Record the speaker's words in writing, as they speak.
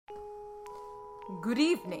Good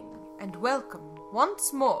evening, and welcome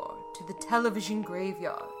once more to the television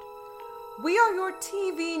graveyard. We are your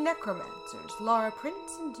TV necromancers, Laura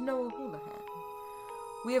Prince and Noah Houlihan.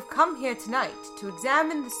 We have come here tonight to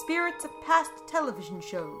examine the spirits of past television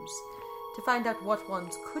shows, to find out what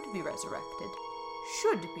ones could be resurrected,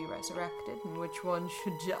 should be resurrected, and which ones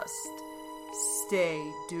should just stay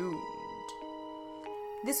doomed.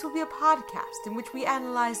 This will be a podcast in which we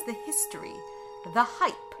analyze the history, the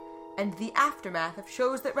hype, and the aftermath of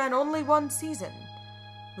shows that ran only one season,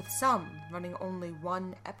 with some running only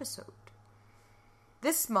one episode.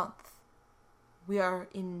 This month, we are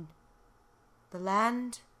in the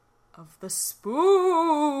land of the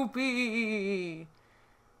spoopy.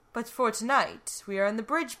 But for tonight, we are on the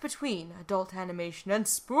bridge between adult animation and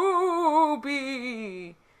spoopy.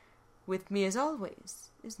 With me, as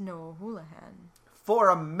always, is Noah Houlihan. For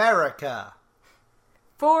America!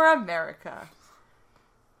 For America.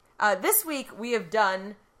 This week, we have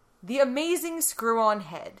done The Amazing Screw-On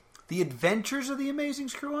Head. The Adventures of the Amazing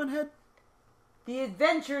Screw-On Head? The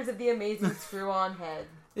Adventures of the Amazing Screw-On Head.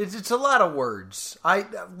 It's a lot of words.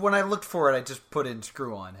 When I looked for it, I just put in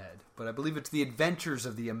Screw-On Head. But I believe it's The Adventures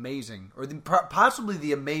of the Amazing, or possibly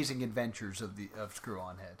The Amazing Adventures of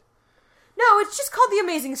Screw-On Head. No, it's just called The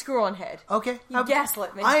Amazing Screw-On Head. Okay. You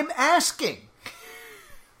gaslit me. I'm asking.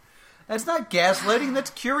 That's not gaslighting,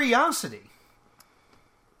 that's curiosity.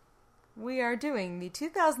 We are doing the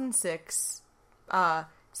 2006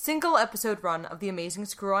 single episode run of The Amazing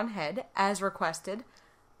Screw-On Head, as requested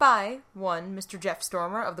by one Mr. Jeff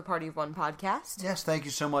Stormer of the Party of One podcast. Yes, thank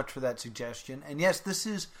you so much for that suggestion. And yes, this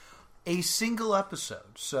is a single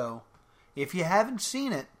episode, so if you haven't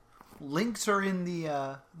seen it, links are in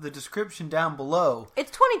the description down below.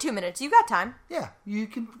 It's 22 minutes. You got time. Yeah, you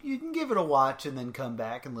can give it a watch and then come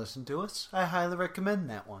back and listen to us. I highly recommend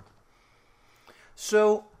that one.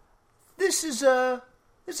 So this is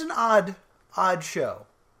it's an odd show.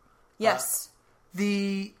 Yes.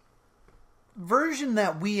 The version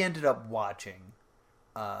that we ended up watching,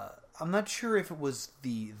 I'm not sure if it was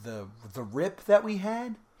the rip that we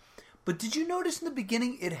had, but did you notice in the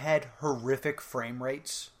beginning it had horrific frame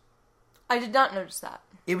rates? I did not notice that.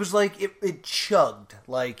 It was like it chugged,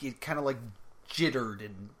 like it kind of like jittered,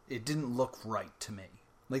 and it didn't look right to me.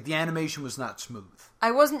 Like the animation was not smooth.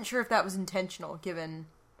 I wasn't sure if that was intentional, given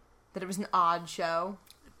that it was an odd show.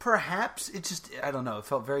 Perhaps it just, I don't know, it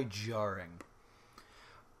felt very jarring.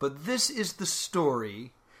 But this is the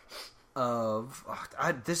story of,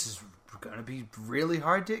 this is going to be really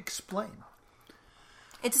hard to explain.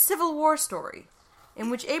 It's a Civil War story, in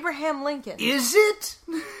which Abraham Lincoln... Is it?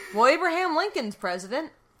 Well, Abraham Lincoln's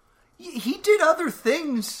president. He did other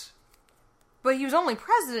things. But he was only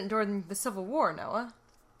president during the Civil War, Noah.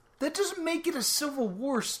 That doesn't make it a Civil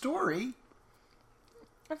War story.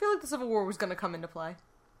 I feel like the Civil War was going to come into play.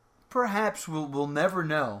 Perhaps we'll never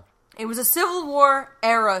know. It was a Civil War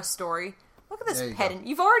era story. Look at this pedant.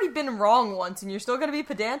 You've already been wrong once and you're still going to be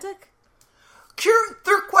pedantic?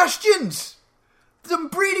 They're questions! Some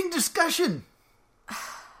breeding discussion!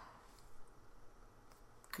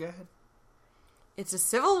 Go ahead. It's a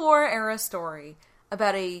Civil War era story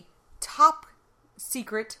about a top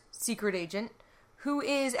secret agent who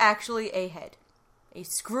is actually a head. A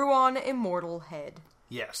screw-on immortal head.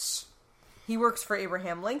 Yes. He works for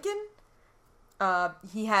Abraham Lincoln.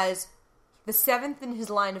 He has the seventh in his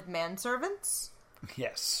line of manservants.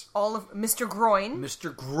 Yes. All of Mr. Groin.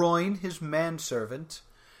 Mr. Groin, his manservant.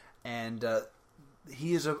 And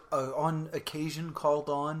he is on occasion called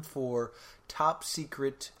on for top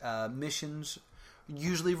secret missions,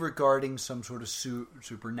 usually regarding some sort of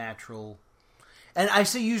supernatural. And I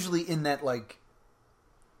say usually in that, like,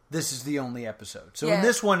 this is the only episode. So in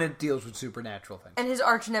this one, it deals with supernatural things. And his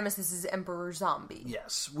arch nemesis is Emperor Zombie.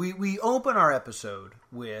 Yes. We open our episode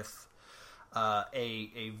with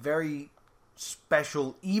a very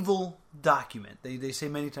special evil document. They say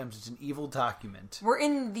many times it's an evil document. We're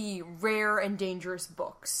in the rare and dangerous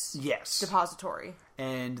books. Yes. Depository.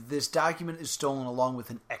 And this document is stolen along with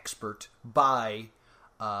an expert by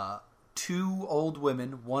two old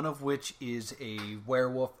women, one of which is a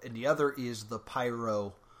werewolf, and the other is the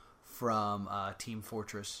pyro from Team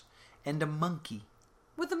Fortress, and a monkey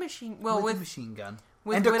with a machine. With a machine gun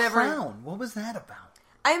with and a crown. What was that about?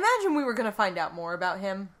 I imagine we were going to find out more about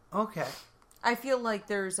him. Okay. I feel like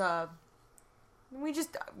there's only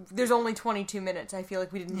 22 minutes. I feel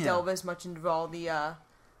like we didn't delve as much into all the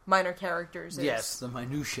minor characters. Yes, the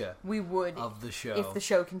minutia. We would of the show if the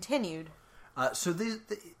show continued. So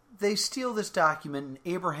they steal this document, and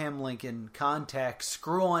Abraham Lincoln contacts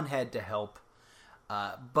Screw-On Head to help.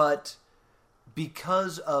 But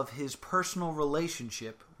because of his personal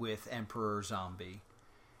relationship with Emperor Zombie,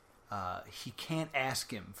 he can't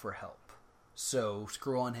ask him for help. So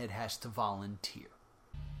Screw-On-Head has to volunteer.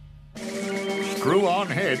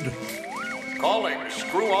 Screw-On-Head. Calling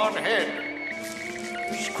Screw-On-Head.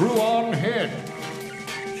 Screw-On-Head.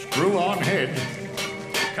 Screw-On-Head.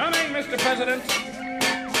 Coming, Mr. President.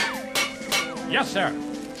 Yes, sir.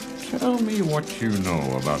 Tell me what you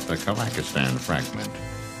know about the Kalakistan fragment.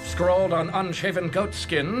 Scrawled on unshaven goat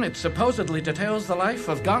skin, it supposedly details the life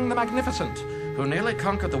of Gong the Magnificent, who nearly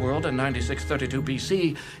conquered the world in 9632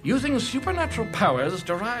 BC using supernatural powers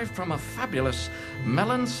derived from a fabulous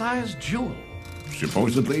melon-sized jewel.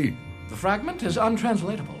 Supposedly? The fragment is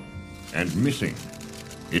untranslatable. And missing.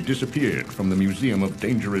 It disappeared from the Museum of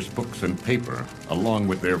Dangerous Books and Paper, along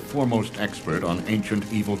with their foremost expert on ancient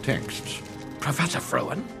evil texts. Professor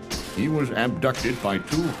Fruin? He was abducted by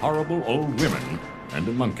 2 horrible old women and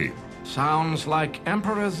a monkey. Sounds like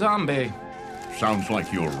Emperor Zombie. Sounds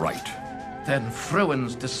like you're right. Then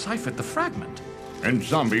Fruin's deciphered the fragment. And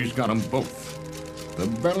Zombie's got 'em both. The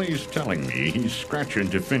belly's telling me he's scratching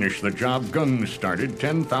to finish the job Gung started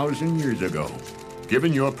 10,000 years ago.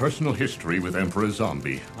 Given your personal history with Emperor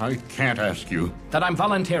Zombie, I can't ask you. Then I'm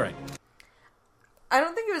volunteering. I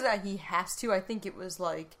don't think it was that he has to. I think it was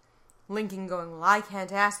like Lincoln going, well, I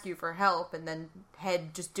can't ask you for help, and then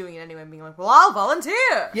Head just doing it anyway and being like, well, I'll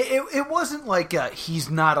volunteer. Yeah, it wasn't like he's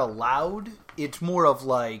not allowed. It's more of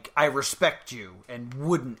like, I respect you and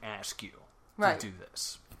wouldn't ask you to do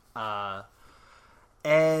this.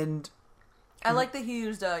 And I like that he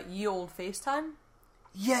used ye old FaceTime.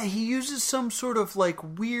 Yeah, he uses some sort of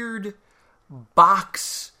like weird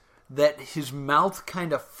box that his mouth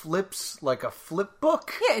kind of flips like a flip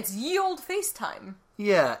book. Yeah, it's ye old FaceTime.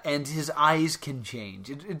 Yeah, and his eyes can change.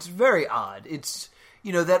 It's very odd. It's,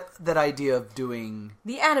 that idea of doing...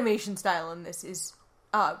 The animation style in this is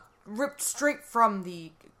ripped straight from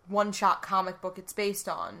the one-shot comic book it's based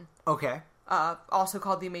on. Okay. Also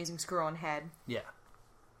called The Amazing Screw-On-Head. Yeah.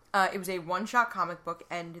 It was a one-shot comic book,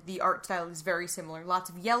 and the art style is very similar. Lots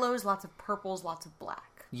of yellows, lots of purples, lots of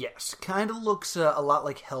black. Yes, kind of looks a lot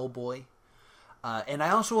like Hellboy. And I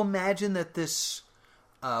also imagine that this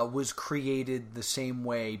was created the same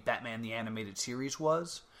way Batman the Animated Series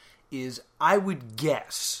was. I would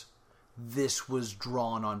guess this was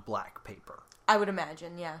drawn on black paper. I would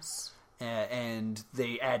imagine, yes. And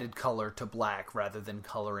they added color to black rather than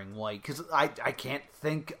coloring white. Because I can't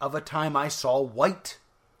think of a time I saw white.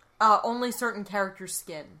 Only certain characters'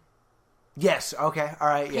 skin. Yes, okay,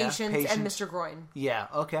 alright, Patience and Mr. Groin. Yeah,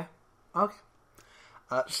 okay.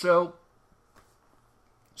 So,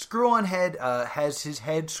 Screw-On-Head has his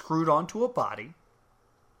head screwed onto a body.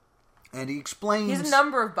 And he explains... He has a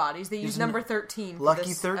number of bodies. They use number 13 for Lucky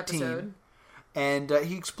this 13. episode. And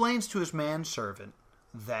he explains to his manservant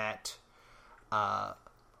that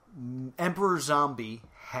Emperor Zombie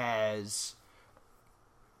has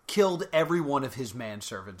killed every one of his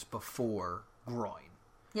manservants before Groin.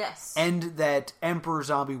 Yes. And that Emperor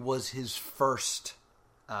Zombie was his first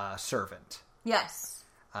servant. Yes.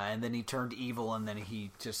 And then he turned evil, and then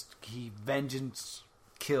he vengeance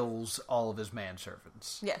kills all of his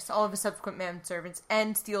manservants. Yes, all of his subsequent manservants,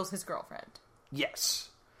 and steals his girlfriend. Yes.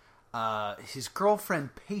 His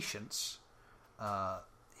girlfriend, Patience,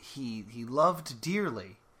 he loved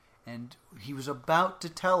dearly, and he was about to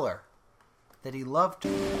tell her that he loved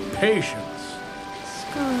her. Patience.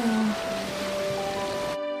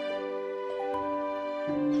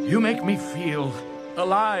 You make me feel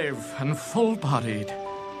alive and full-bodied.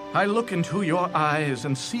 I look into your eyes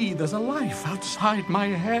and see there's a life outside my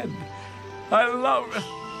head. I love it.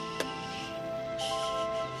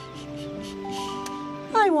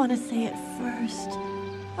 I want to say it first.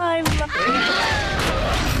 I love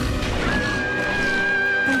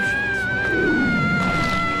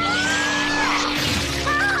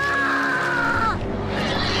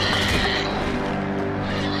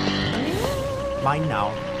Mine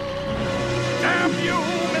now. Damn you,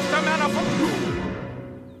 Mr. Manifold!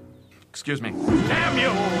 Excuse me. Damn you,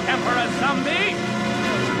 Emperor Zombie!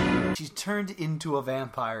 She's turned into a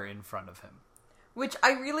vampire in front of him. Which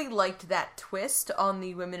I really liked that twist on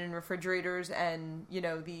the women in refrigerators and,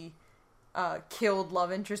 the killed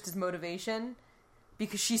love interest as motivation.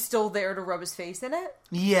 Because she's still there to rub his face in it.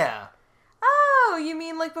 Yeah. Oh, you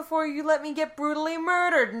mean like before you let me get brutally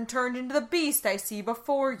murdered and turned into the beast I see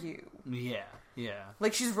before you. Yeah.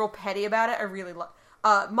 Like, she's real petty about it. I really love...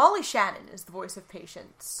 Molly Shannon is the voice of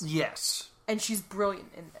Patience. Yes. And she's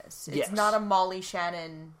brilliant in this. It's Yes. not a Molly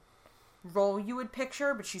Shannon role you would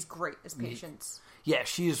picture, but she's great as Patience. Yeah,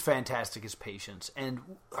 she is fantastic as Patience. And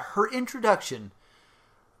her introduction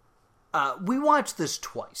We watched this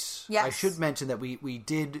twice. Yes. I should mention that we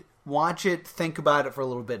did watch it, think about it for a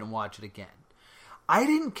little bit, and watch it again. I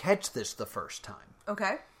didn't catch this the first time.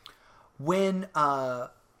 Okay. When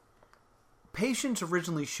Patience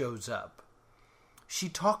originally shows up, she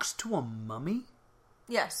talks to a mummy?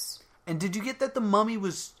 Yes. And did you get that the mummy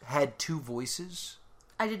had two voices?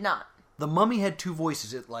 I did not. The mummy had two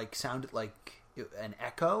voices. It sounded like an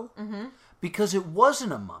echo. Mm-hmm. Because it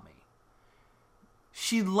wasn't a mummy.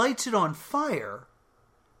 She lights it on fire.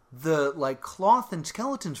 The cloth and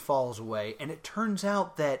skeletons falls away, and it turns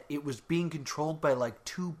out that it was being controlled by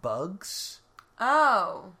two bugs.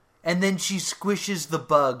 Oh. And then she squishes the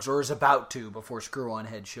bugs, or is about to, before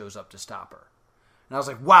Screw-On-Head shows up to stop her. And I was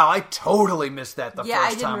like, wow, I totally missed that the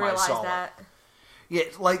first time I saw that.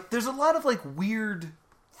 it. Yeah, there's a lot of weird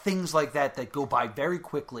things like that go by very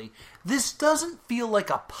quickly. This doesn't feel like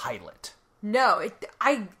a pilot. No,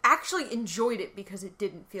 I actually enjoyed it because it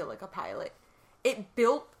didn't feel like a pilot. It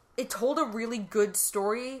told a really good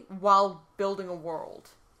story while building a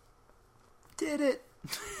world. Did it?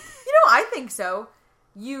 I think so.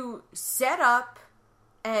 You set up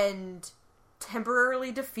and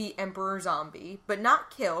temporarily defeat Emperor Zombie, but not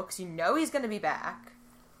kill, because he's going to be back.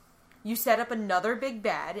 You set up another big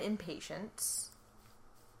bad in Patience.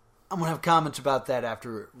 I'm going to have comments about that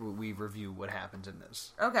after we review what happens in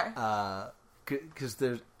this. Okay. Because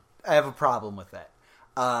I have a problem with that.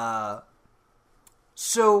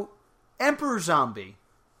 So, Emperor Zombie,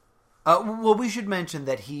 we should mention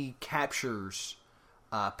that he captures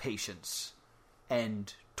Patience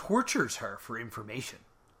and tortures her for information.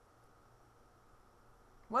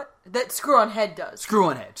 What? That Screw-On-Head does.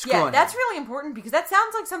 Screw-On-Head. Yeah, that's really important because that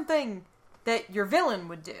sounds like something that your villain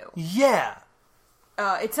would do. Yeah.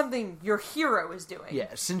 It's something your hero is doing. Yeah,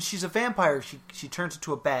 since she's a vampire, she turns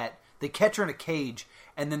into a bat. They catch her in a cage,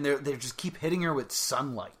 and then they just keep hitting her with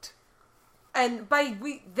sunlight. And by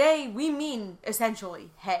we mean essentially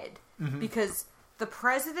Head. Mm-hmm. Because the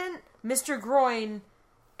president, Mr. Groin,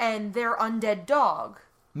 and their undead dog.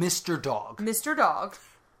 Mr. Dog,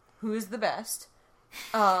 who is the best.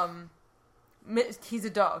 He's a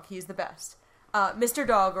dog. He's the best. Mr.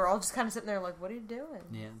 Dog are all just kind of sitting there like, what are you doing?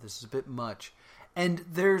 Yeah, this is a bit much. And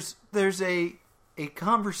there's a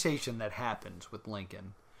conversation that happens with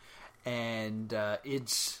Lincoln. And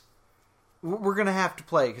we're going to have to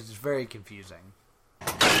play because it's very confusing.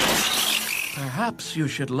 Perhaps you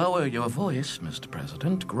should lower your voice, Mr.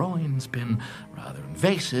 President. Groin's been rather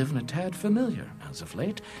invasive and a tad familiar as of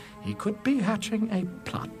late. He could be hatching a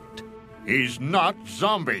plot. He's not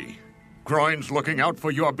Zombie. Groin's looking out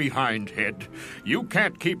for your behind, Head. You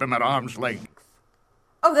can't keep him at arm's length.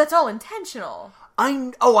 Oh, that's all intentional.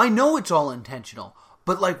 I know it's all intentional.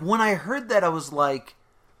 But, when I heard that, I was like,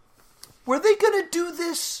 were they going to do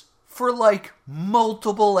this for,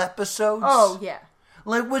 multiple episodes? Oh, yeah.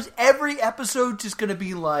 Was every episode just going to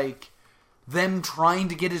be, them trying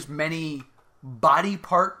to get as many body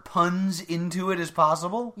part puns into it as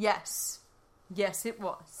possible? Yes. Yes, it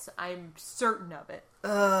was. I'm certain of it.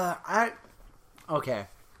 Okay.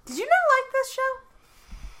 Did you not like this show?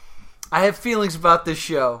 I have feelings about this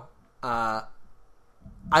show.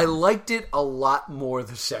 I liked it a lot more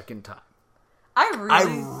the second time.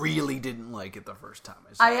 I really didn't like it the first time.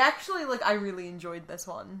 I really enjoyed this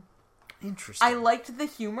one. Interesting. I liked the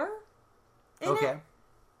humor in it.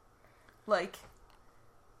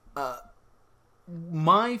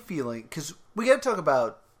 My feeling, because we got to talk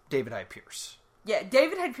about David Hyde Pierce. Yeah,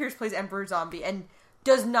 David Hyde Pierce plays Emperor Zombie and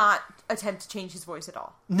does not attempt to change his voice at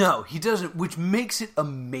all. No, he doesn't, which makes it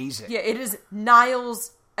amazing. Yeah, it is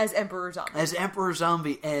Niles as Emperor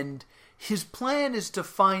Zombie. And his plan is to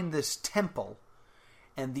find this temple,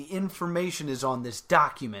 and the information is on this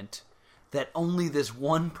document that only this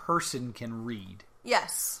one person can read.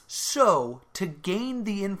 Yes. So, to gain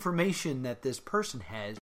the information that this person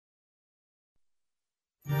has...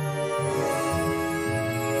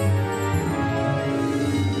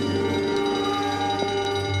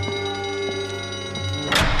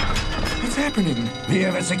 What's happening? We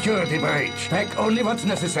have a security breach. Pack only what's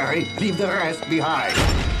necessary. Leave the rest behind.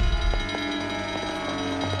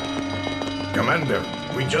 Commander,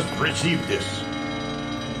 we just received this.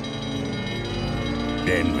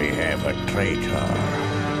 Then we have a traitor.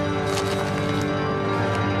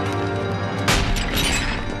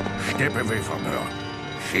 Step away from her.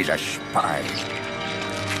 She's a spy.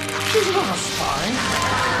 She's not a spy.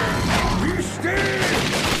 Be still!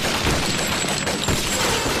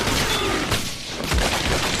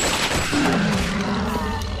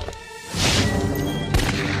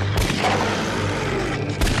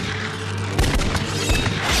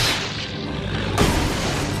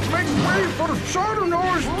 Make way for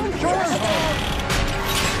Sardonor's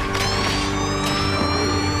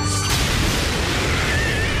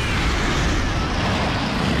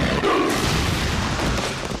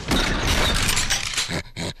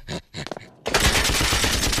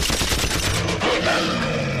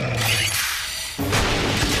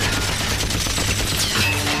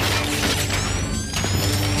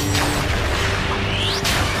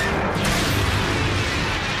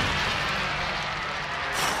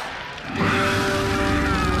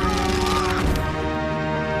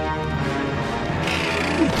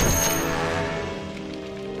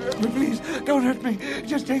Don't hurt me.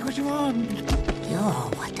 Just take what you want. You're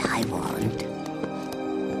what I want.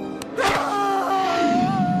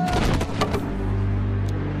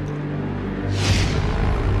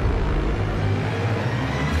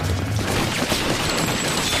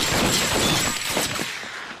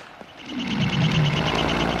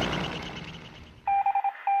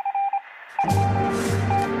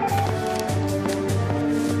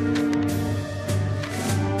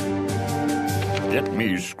 Get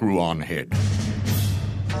me Screw-On Head.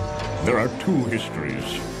 There are two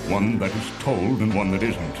histories, one that is told and one that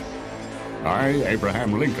isn't. I,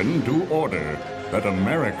 Abraham Lincoln, do order that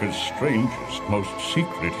America's strangest, most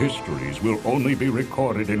secret histories will only be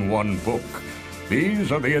recorded in one book.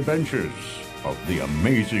 These are the adventures of the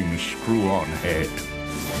amazing Screw-On Head.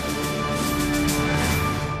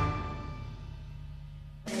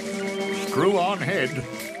 Screw-On Head.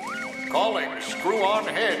 Calling Screw-On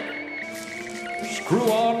Head.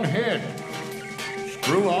 Screw-On Head.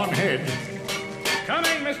 Screw-On Head.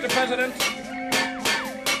 Coming, Mr. President.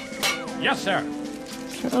 Yes, sir.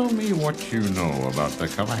 Tell me what you know about the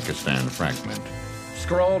Kazakhstan fragment.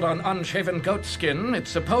 Scrawled on unshaven goat skin, it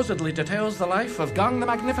supposedly details the life of Gong the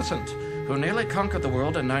Magnificent, who nearly conquered the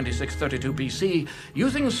world in 9632 BC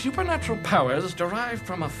using supernatural powers derived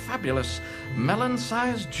from a fabulous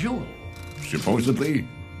melon-sized jewel. Supposedly,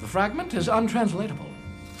 The fragment is untranslatable.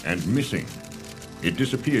 and missing. It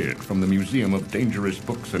disappeared from the Museum of Dangerous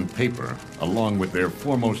Books and Paper, along with their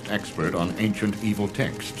foremost expert on ancient evil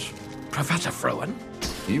texts. Professor Fruin?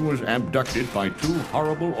 He was abducted by two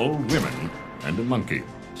horrible old women and a monkey.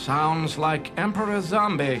 Sounds like Emperor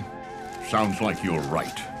Zombie. Sounds like you're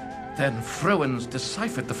right. Then Fruin's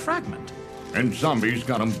deciphered the fragment. And zombies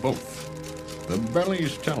got them both. The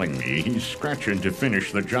belly's telling me he's scratching to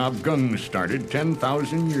finish the job Gung started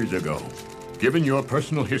 10,000 years ago. Given your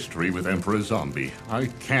personal history with Emperor Zombie, I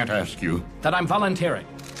can't ask you. That I'm volunteering.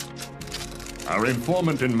 Our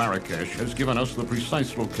informant in Marrakesh has given us the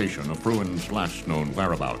precise location of Fruin's last known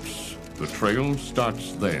whereabouts. The trail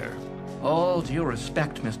starts there. All due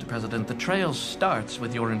respect, Mr. President, the trail starts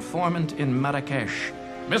with your informant in Marrakesh.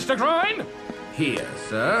 Mr. Groin? Here,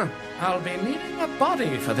 sir. I'll be needing a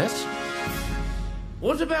body for this.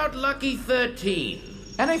 What about Lucky 13?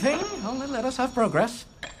 Anything, only let us have progress.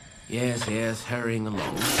 Yes, hurrying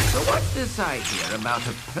along. So what's this I hear about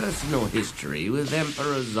a personal history with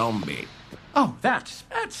Emperor Zombie? Oh, that's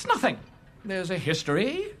nothing. There's a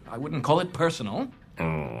history. I wouldn't call it personal.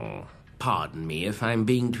 Oh, pardon me if I'm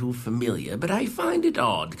being too familiar, but I find it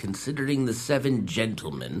odd considering the 7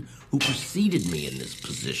 gentlemen who preceded me in this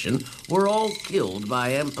position were all killed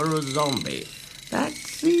by Emperor Zombie. That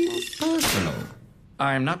seems personal.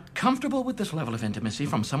 I'm not comfortable with this level of intimacy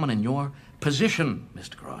from someone in your position,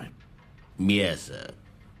 Mr. Groin. Yes, sir.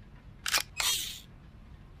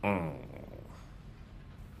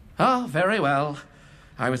 Oh, very well.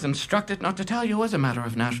 I was instructed not to tell you as a matter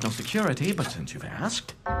of national security, but since you've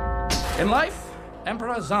asked. In life,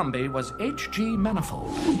 Emperor Zombie was H.G.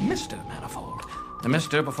 Manifold, Mr. Manifold. The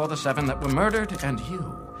Mr. before the 7 that were murdered, and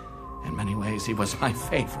you. In many ways, he was my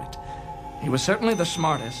favorite. He was certainly the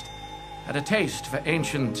smartest, had a taste for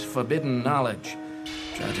ancient, forbidden knowledge.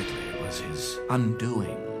 Tragically, it was his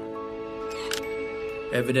undoing.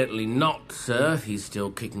 Evidently not, sir. He's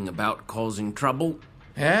still kicking about causing trouble.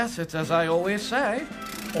 Yes, it's as I always say.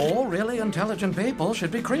 All really intelligent people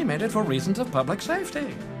should be cremated for reasons of public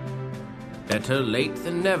safety. Better late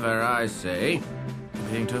than never, I say.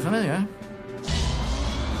 Being too familiar.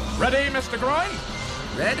 Ready, Mr. Groin?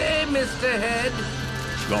 Ready, Mr. Head?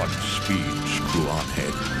 Godspeed, Screw-On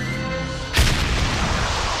Head.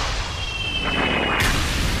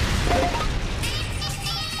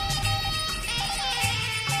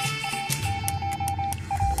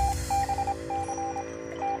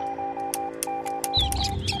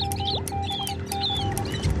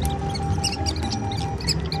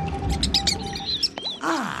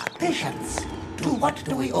 Patience. To what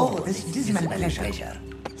do we owe this dismal pleasure?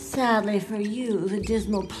 Sadly for you, the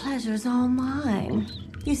dismal pleasure's all mine.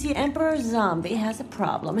 You see, Emperor Zombie has a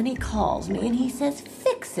problem, and he calls me, and he says,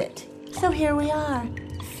 fix it. So here we are,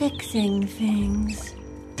 fixing things.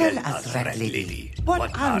 Tell us, Rat Lady,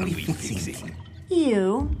 what are we fixing?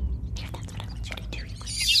 You? Here, that's what I want you to do.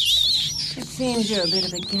 It seems you're a bit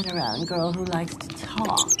of a get-around girl who likes to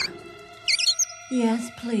talk. Yes,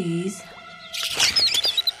 please.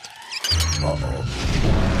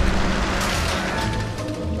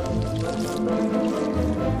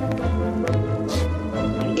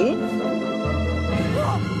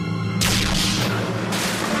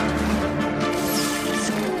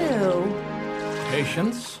 Screw.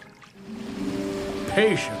 Patience.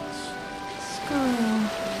 Patience. Screw.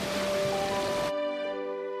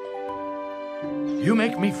 You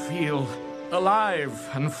make me feel alive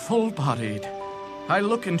and full-bodied. I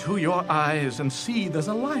look into your eyes and see there's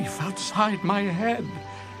a life outside my head.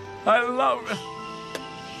 I love...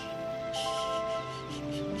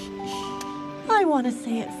 I want to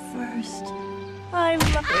say it first. I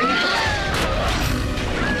love...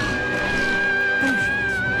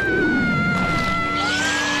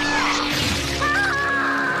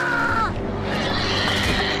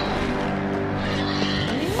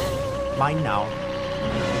 Mine now.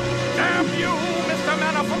 Damn you, Mr.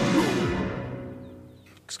 Manifold!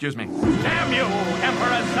 Excuse me. Damn you,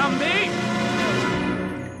 Emperor Zombie!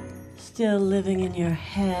 Still living in your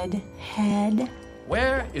head?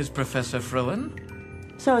 Where is Professor Frillin?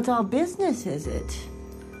 So it's all business, is it?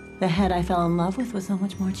 The head I fell in love with was so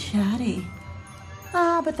much more chatty.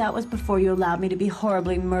 But that was before you allowed me to be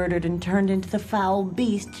horribly murdered and turned into the foul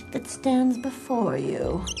beast that stands before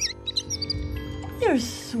you. You're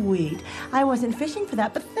sweet. I wasn't fishing for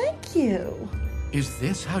that, but thank you. Is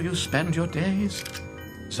this how you spend your days?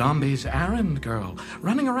 Zombie's errand girl,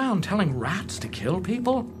 running around telling rats to kill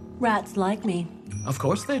people? Rats like me. Of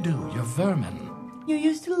course they do. You're vermin. You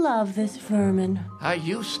used to love this vermin. I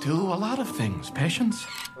used to a lot of things, Patience.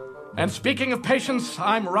 And speaking of Patience,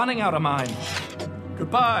 I'm running out of mine.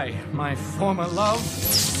 Goodbye, my former love.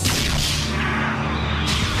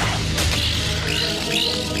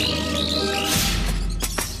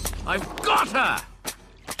 I've got her!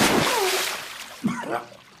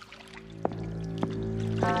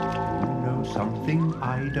 Know something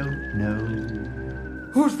I don't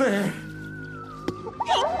know. Who's there?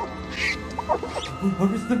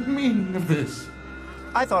 What is the meaning of this?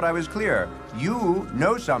 I thought I was clear. You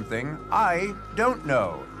know something I don't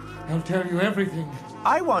know. I'll tell you everything.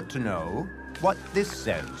 I want to know what this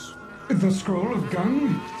says. The Scroll of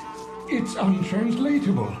Gung? It's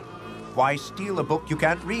untranslatable. Why steal a book you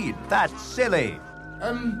can't read? That's silly.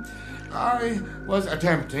 I was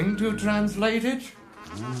attempting to translate it.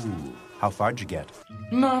 Ooh, how far'd you get?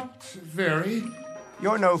 Not very.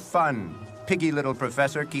 You're no fun, piggy little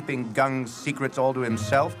professor keeping Gung's secrets all to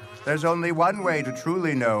himself. There's only one way to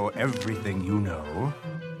truly know everything you know.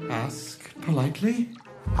 Ask politely.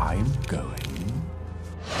 I'm going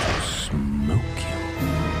to smoke you.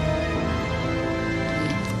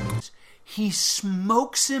 He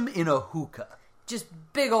smokes him in a hookah. Just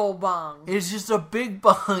big old bong. It's just a big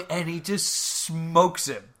bong, and he just smokes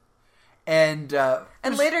him. And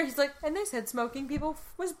later he's like, and they said smoking people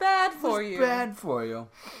was bad for you. Bad for you.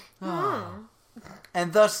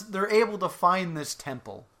 And thus, they're able to find this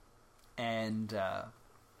temple. And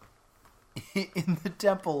in the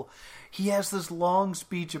temple, he has this long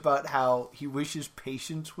speech about how he wishes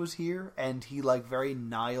Patience was here, and he, very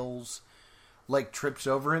Niles, trips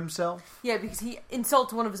over himself. Yeah, because he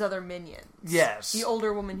insults one of his other minions. Yes. The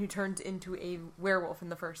older woman who turns into a werewolf in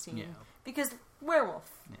the first scene. Yeah. Because werewolf.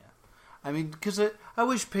 Yeah. I mean, because I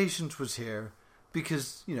wish Patience was here,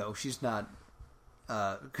 because, she's not...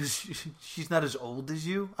 because she's not as old as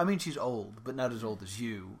you. I mean, she's old, but not as old as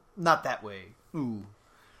you. Not that way. Ooh.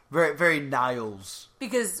 Very, very Niles.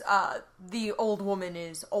 Because the old woman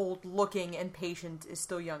is old-looking and Patience is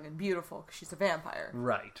still young and beautiful because she's a vampire.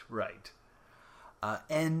 Right.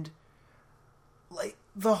 And,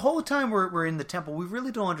 the whole time we're in the temple, we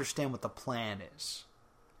really don't understand what the plan is.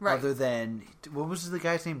 Right. Other than, what was the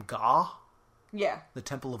guy's name? Ga? Yeah. The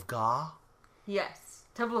Temple of Ga? Yes.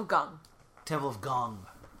 Temple of Gung. Temple of Gung.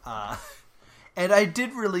 And I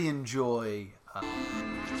did really enjoy...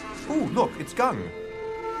 Ooh, look, it's Gung.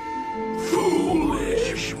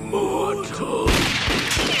 Foolish mortal. Do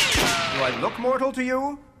I look mortal to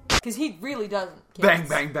you? Because he really doesn't. Bang,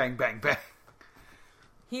 bang, bang, bang, bang.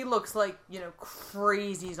 He looks like,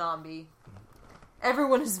 crazy zombie.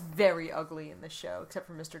 Everyone is very ugly in this show, except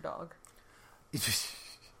for Mr. Dog.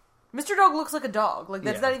 Mr. Dog looks like a dog.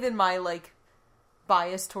 That's not even my,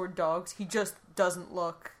 bias toward dogs. He just doesn't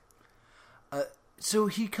look... So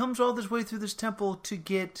he comes all this way through this temple to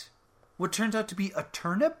get what turns out to be a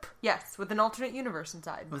turnip? Yes, with an alternate universe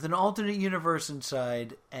inside. With an alternate universe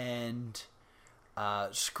inside, and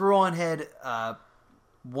Screw-On-Head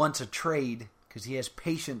wants a trade because he has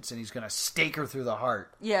Patience and he's going to stake her through the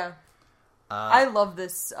heart. Yeah. I love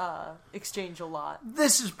this exchange a lot.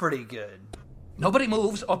 This is pretty good. Nobody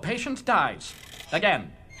moves or Patience dies.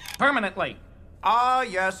 Again. Permanently. Ah,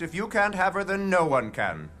 yes, if you can't have her, then no one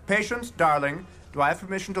can. Patience, darling, do I have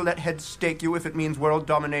permission to let Head stake you if it means world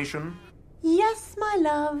domination? Yes, my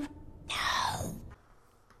love. No.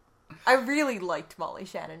 I really liked Molly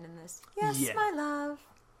Shannon in this. Yes, my love.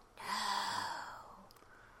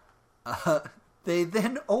 No. They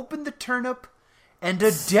then open the turnip, and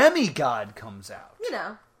a demigod comes out.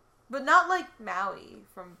 But not like Maui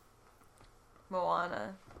from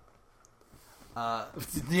Moana.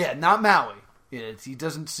 Yeah, not Maui. He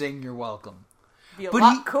doesn't sing "You're Welcome." Be a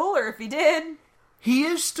lot cooler if he did. He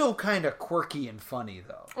is still kind of quirky and funny,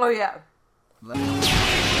 though. Oh, yeah.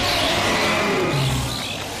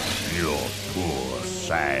 Your poor,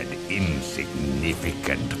 sad,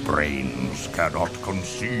 insignificant brains cannot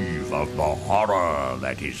conceive of the horror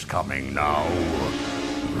that is coming now.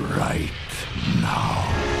 Right now.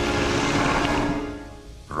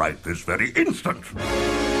 Right this very instant.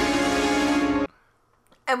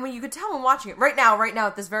 And when you could tell when watching it, right now,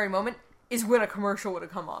 at this very moment, is when a commercial would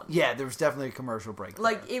have come on. Yeah, there was definitely a commercial break.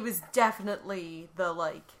 Like, it was definitely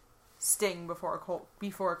the, sting before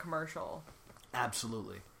a commercial.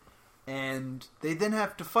 Absolutely. And they then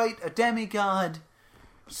have to fight a demigod.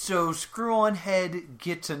 So Screw-On-Head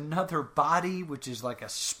gets another body, which is like a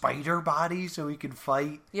spider body, so he can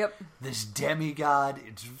fight this demigod.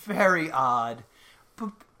 It's very odd,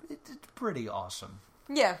 but it's pretty awesome.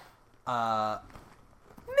 Yeah.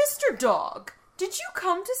 Mr. Dog, did you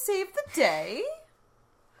come to save the day?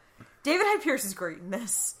 David Hyde Pierce is great in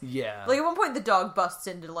this. Yeah. Like, at one point, the dog busts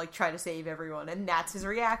in to, try to save everyone, and that's his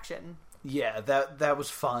reaction. Yeah, that was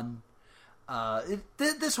fun.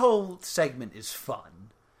 This whole segment is fun.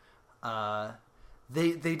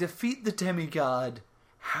 They defeat the demigod.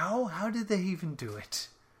 How did they even do it?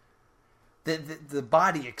 The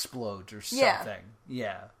body explodes or something.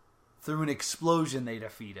 Yeah. Through an explosion, they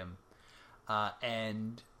defeat him.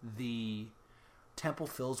 And the temple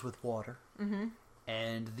fills with water. Mm-hmm.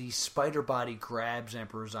 And the spider body grabs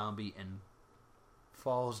Emperor Zombie and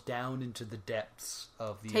falls down into the depths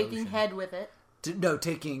of the ocean. Taking Head with it.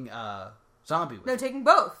 Taking Zombie with it. No, taking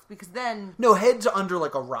both, because then... No, Head's under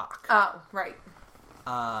like a rock. Oh, right.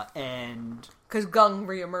 And... Because Gung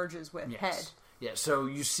reemerges with Head. Yeah, so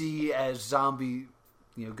you see as Zombie,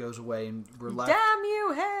 goes away and we're left... Damn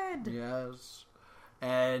you, Head! Yes.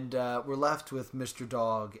 And we're left with Mr.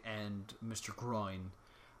 Dog and Mr. Groin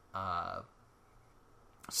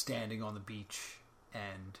standing on the beach,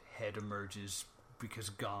 and Head emerges because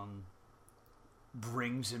Gung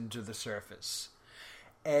brings him to the surface.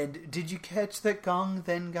 And did you catch that Gung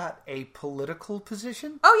then got a political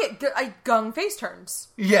position? Oh, yeah. Gung face turns.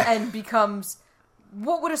 Yeah. And becomes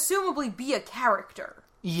what would assumably be a character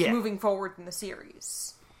moving forward in the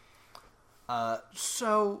series.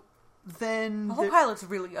 So then... The whole pilot's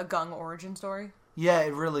really a Gung origin story. Yeah,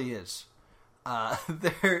 it really is.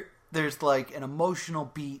 There's like an emotional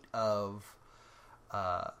beat of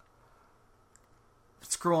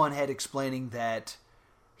Screw-On-Head explaining that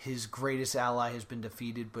his greatest ally has been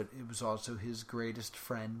defeated, but it was also his greatest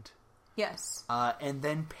friend. Yes. And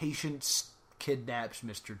then Patience kidnaps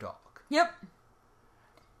Mr. Dog. Yep.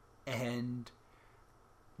 And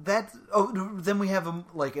that... Oh, then we have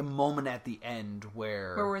a moment at the end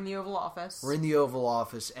where we're in the Oval Office. We're in the Oval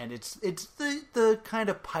Office, and it's the kind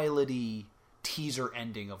of pilot-y teaser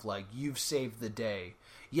ending of you've saved the day.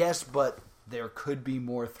 Yes, but there could be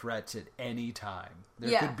more threats at any time.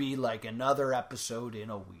 There could be another episode in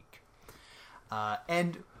a week.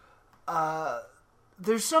 And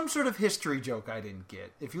there's some sort of history joke I didn't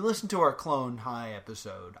get. If you listen to our Clone High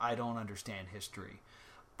episode, I don't understand history.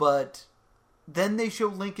 But then they show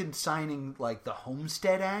Lincoln signing the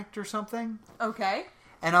Homestead Act or something. Okay.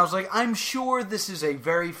 And I was like, I'm sure this is a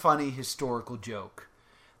very funny historical joke.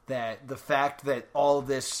 That the fact that all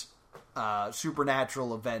this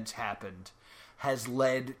supernatural events happened has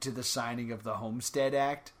led to the signing of the Homestead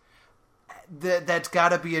Act. That's got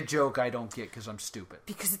to be a joke I don't get because I'm stupid.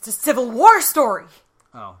 Because it's a Civil War story.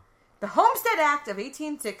 Oh. The Homestead Act of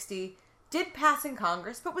 1860 did pass in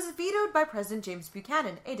Congress, but was vetoed by President James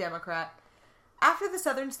Buchanan, a Democrat. After the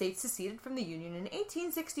Southern states seceded from the Union in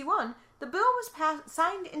 1861, the bill was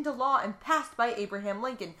signed into law and passed by Abraham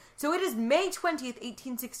Lincoln. So it is May 20th,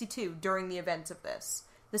 1862, during the events of this.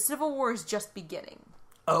 The Civil War is just beginning.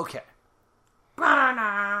 Okay.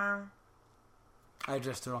 Ba-na. I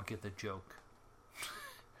just don't get the joke.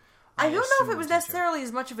 I don't know if it was necessarily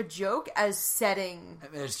as much of a joke as setting.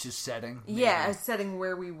 It's just setting. Maybe. Yeah, as setting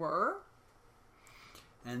where we were.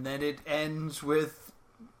 And then it ends with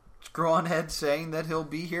Screw-On-Head saying that he'll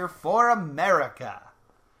be here for America.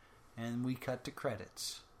 And we cut to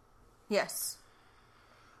credits. Yes.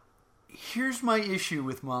 Here's my issue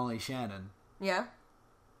with Molly Shannon. Yeah?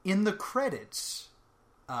 In the credits,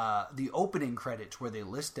 the opening credits where they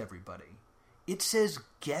list everybody, it says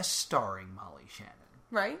guest starring Molly Shannon.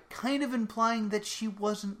 Right. Kind of implying that she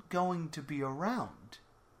wasn't going to be around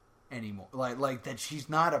anymore. Like that she's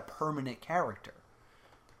not a permanent character.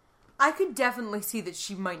 I could definitely see that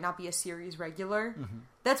she might not be a series regular. Mm-hmm.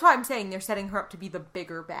 That's why I'm saying they're setting her up to be the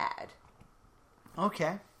bigger bad.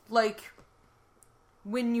 Okay. Like,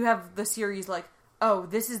 when you have the series, like, oh,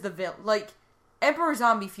 this is the villain. Like, Emperor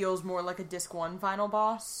Zombie feels more like a Disc 1 final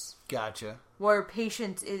boss. Gotcha. Where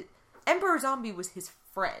Patience is... Emperor Zombie was his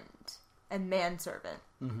friend and manservant.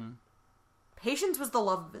 Mm-hmm. Patience was the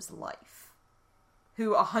love of his life.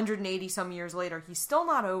 Who, 180-some years later, he's still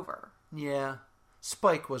not over. Yeah.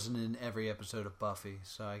 Spike wasn't in every episode of Buffy,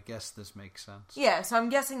 so I guess this makes sense. Yeah, so I'm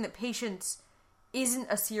guessing that Patience isn't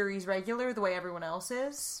a series regular the way everyone else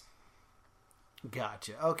is.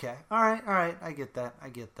 Gotcha. Okay. All right. I get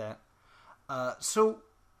that. So,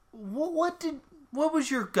 what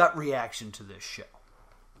was your gut reaction to this show?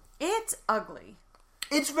 It's ugly.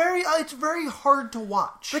 It's very hard to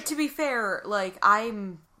watch. But to be fair, like,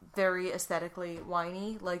 I'm very aesthetically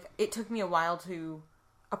whiny. Like, it took me a while to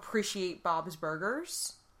appreciate Bob's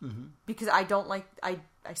Burgers. Mm-hmm. Because I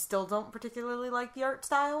still don't particularly like the art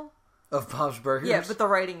style. Of Bob's Burgers? Yeah, but the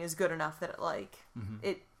writing is good enough that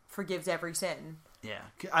it forgives every sin. Yeah.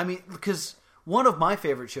 I mean, because one of my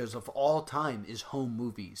favorite shows of all time is Home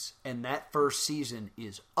Movies. And that first season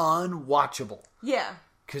is unwatchable. Yeah.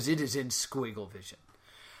 Because it is in squiggle vision.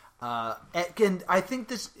 And I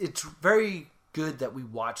think it's very good that we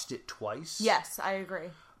watched it twice. Yes, I agree.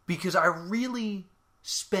 Because I really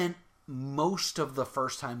spent most of the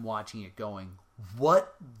first time watching it going,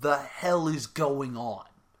 what the hell is going on?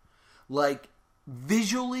 Like,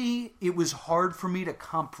 visually, it was hard for me to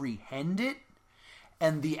comprehend it.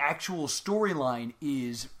 And the actual storyline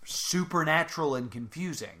is supernatural and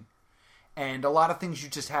confusing. And a lot of things you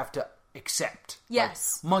just have to accept.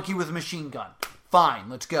 Yes. Like, monkey with a machine gun. Fine,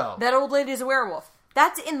 let's go. That old lady's a werewolf.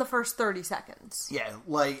 That's in the first 30 seconds. Yeah,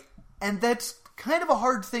 like, and that's kind of a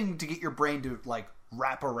hard thing to get your brain to, like,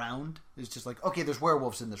 wrap around. It's just like, okay, there's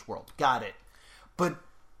werewolves in this world. Got it. But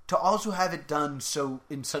to also have it done so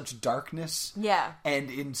in such darkness. Yeah. And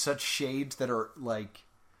in such shades that are, like,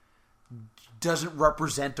 doesn't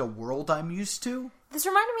represent a world I'm used to. This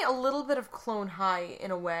reminded me a little bit of Clone High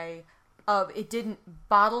in a way of it didn't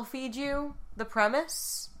bottle feed you the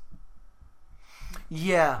premise.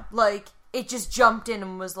 Yeah. Like, it just jumped in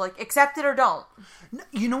and was like, accept it or don't.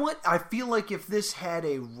 You know what? I feel like if this had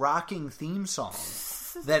a rocking theme song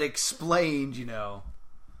that explained,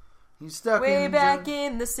 he's stuck way back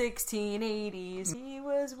in the 1680s, he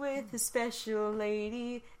was with his special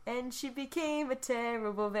lady, and she became a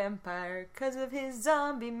terrible vampire because of his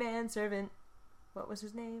zombie manservant. What was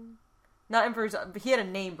his name? Not Emperor Zombie, but he had a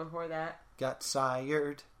name before that. Got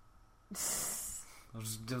sired. I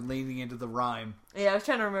was leaning into the rhyme. Yeah, I was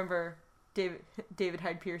trying to remember David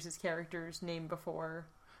Hyde Pierce's character's name before.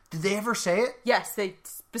 Did they ever say it? Yes, they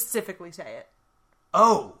specifically say it.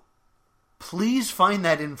 Oh, please find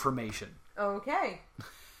that information. Okay.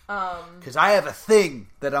 Because I have a thing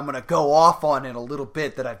that I'm going to go off on in a little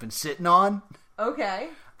bit that I've been sitting on. Okay.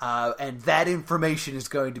 And that information is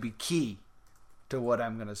going to be key to what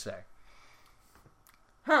I'm going to say.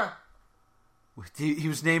 Huh.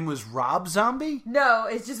 His name was Rob Zombie? No,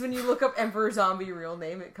 it's just when you look up Emperor Zombie real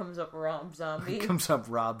name, it comes up Rob Zombie. It comes up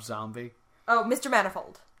Rob Zombie. Oh, Mr.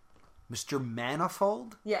 Manifold. Mr.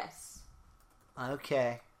 Manifold? Yes.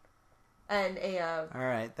 Okay. And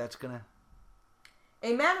Alright, that's gonna...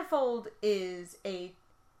 A manifold is a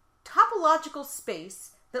topological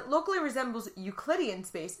space that locally resembles Euclidean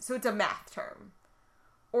space, so it's a math term.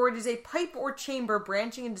 Or it is a pipe or chamber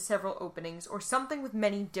branching into several openings, or something with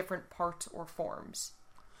many different parts or forms.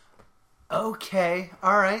 Okay,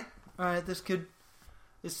 alright,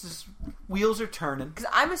 wheels are turning. Because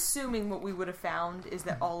I'm assuming what we would have found is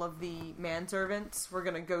that all of the manservants were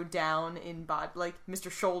going to go down in body, like Mr.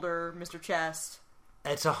 Shoulder, Mr. Chest.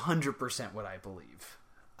 That's 100% what I believe.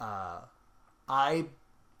 I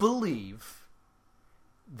believe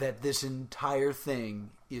that this entire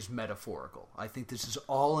thing is metaphorical. I think this is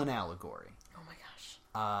all an allegory. Oh my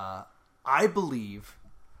gosh. I believe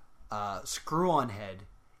Screw-On-Head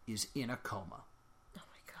is in a coma. Oh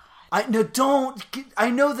my god. I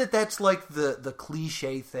know that's like the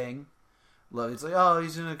cliche thing. It's like, oh,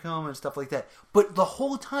 he's in a coma and stuff like that. But the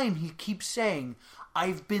whole time he keeps saying,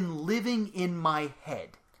 I've been living in my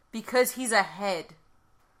head. Because he's a head.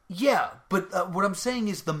 Yeah, but what I'm saying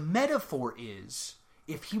is the metaphor is,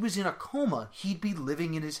 if he was in a coma, he'd be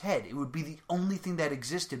living in his head. It would be the only thing that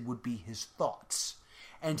existed would be his thoughts.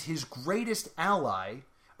 And his greatest ally,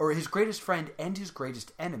 or his greatest friend and his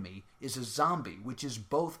greatest enemy, is a zombie, which is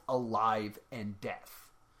both alive and deaf.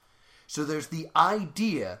 So there's the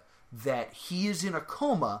idea that he is in a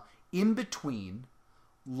coma in between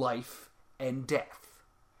life and death.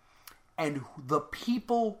 and the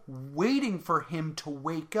people waiting for him to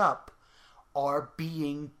wake up are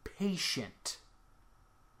being patient.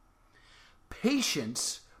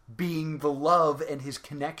 Patience being the love and his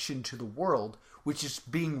connection to the world, which is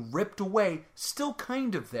being ripped away, still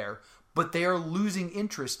kind of there, but they are losing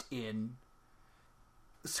interest in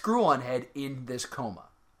Screw-On-Head in this coma.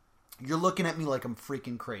 You're looking at me like I'm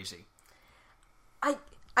freaking crazy.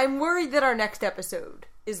 I'm worried that our next episode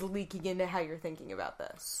is leaking into how you're thinking about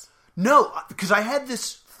this. No, because I had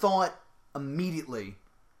this thought immediately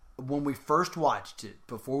when we first watched it,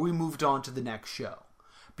 before we moved on to the next show.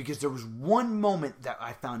 Because there was one moment that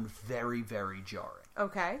I found very, very jarring.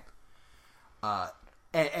 Okay.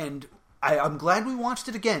 And I'm glad we watched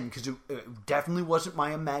it again, because it definitely wasn't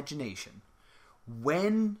my imagination.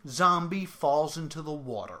 When Zombie falls into the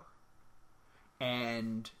water,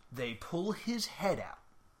 and they pull his head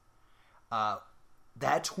out,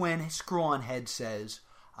 that's when Screw-On-Head says,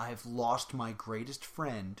 "I've lost my greatest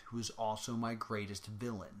friend, who is also my greatest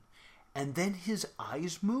villain." And then his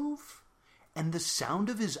eyes move, and the sound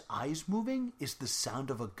of his eyes moving is the sound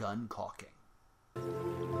of a gun cocking.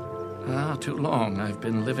 Too long I've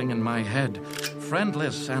been living in my head,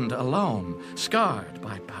 friendless and alone, scarred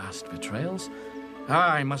by past betrayals.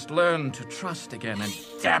 I must learn to trust again, and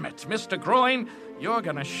damn it, Mr. Groin, you're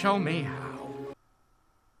gonna show me how.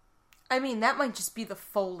 I mean, that might just be the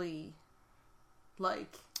Foley,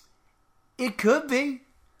 It could be,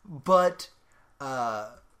 but I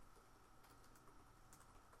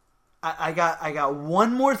got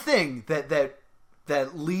one more thing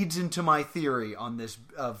that leads into my theory on this,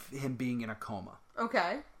 of him being in a coma.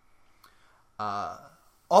 Okay.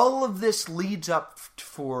 All of this leads up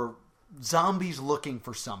for Zombie's looking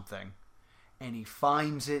for something, and he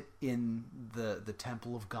finds it in the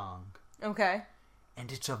Temple of Gong. Okay. And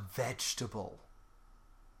it's a vegetable.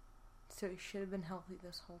 So he should have been healthy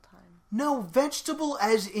this whole time. No, vegetable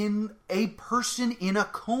as in a person in a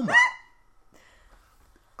coma.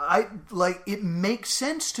 It makes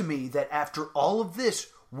sense to me that after all of this,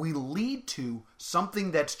 we lead to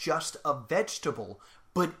something that's just a vegetable,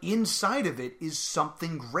 but inside of it is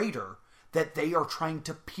something greater that they are trying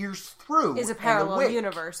to pierce through. Is a parallel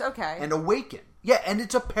universe, okay. And awaken. Yeah, and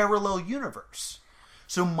it's a parallel universe.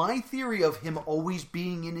 So my theory of him always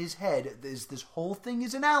being in his head is this whole thing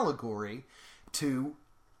is an allegory to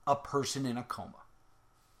a person in a coma.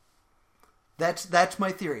 That's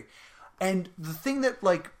my theory. And the thing that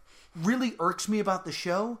really irks me about the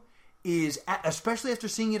show is, especially after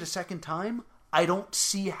seeing it a second time, I don't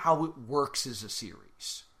see how it works as a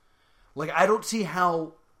series. I don't see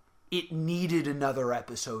how it needed another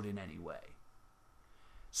episode in any way.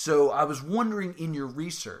 So I was wondering in your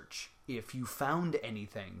research if you found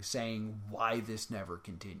anything saying why this never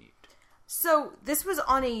continued. So this was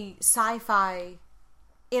on a sci-fi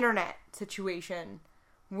internet situation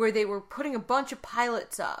where they were putting a bunch of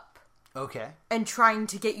pilots up. Okay. And trying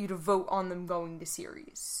to get you to vote on them going to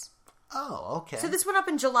series. Oh, okay. So this went up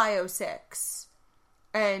in July 2006.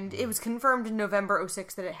 And it was confirmed in November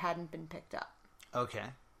 2006 that it hadn't been picked up. Okay.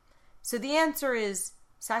 So the answer is,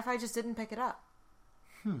 Sci-Fi just didn't pick it up.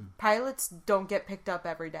 Pilots don't get picked up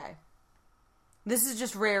every day. This is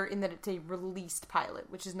just rare in that it's a released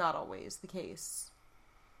pilot, which is not always the case.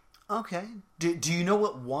 Okay. Do you know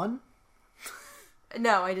what won?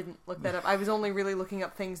 No, I didn't look that up. I was only really looking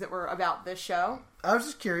up things that were about this show. I was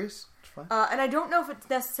just curious. It's fine. And I don't know if it's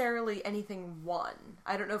necessarily anything won.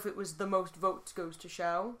 I don't know if it was the most votes goes to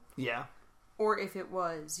show. Yeah. Or if it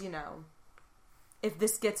was, if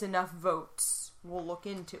this gets enough votes, we'll look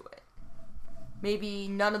into it. Maybe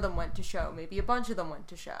none of them went to show. Maybe a bunch of them went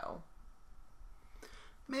to show.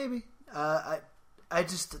 Maybe. I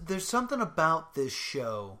just, there's something about this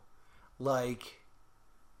show,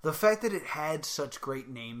 the fact that it had such great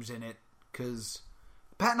names in it, because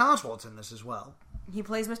Patton Oswalt's in this as well. He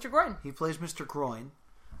plays Mr. Groin.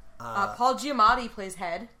 Paul Giamatti plays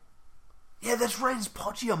Head. Yeah, that's right. It's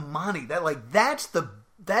Paul Giamatti.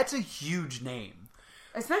 That's a huge name,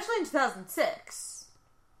 especially in 2006.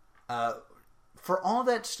 For all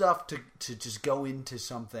that stuff to just go into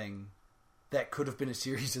something that could have been a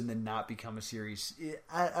series and then not become a series,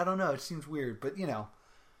 I don't know. It seems weird, but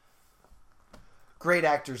great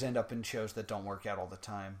actors end up in shows that don't work out all the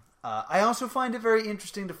time. I also find it very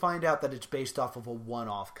interesting to find out that it's based off of a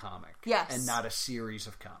one-off comic. Yes. And not a series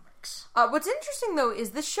of comics. What's interesting, though, is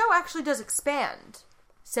this show actually does expand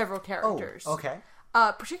several characters. Oh, okay.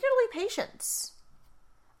 Particularly Patience.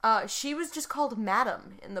 She was just called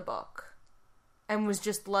Madam in the book. And was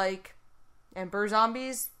just Emperor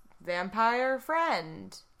Zombie's vampire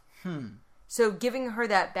friend. So giving her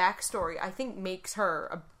that backstory, I think, makes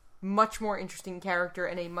her much more interesting character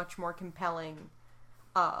and a much more compelling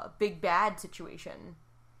big bad situation.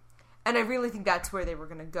 And I really think that's where they were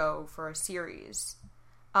going to go for a series.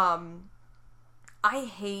 I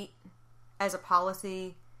hate, as a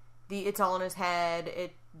policy, the it's all in his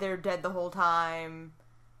head, they're dead the whole time,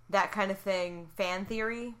 that kind of thing, fan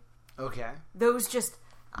theory. Okay. Those just,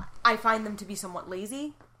 I find them to be somewhat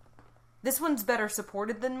lazy. This one's better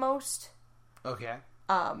supported than most. Okay.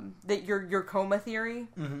 That your coma theory.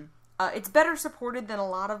 Mm-hmm. It's better supported than a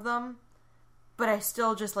lot of them, but I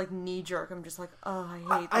still just like knee jerk. I'm just like, oh,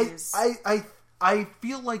 I hate these. I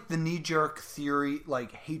feel like the knee jerk theory,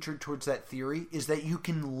 like hatred towards that theory, is that you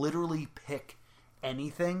can literally pick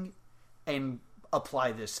anything and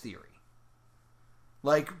apply this theory.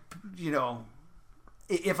 Like, you know,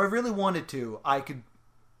 if I really wanted to, I could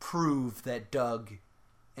prove that Doug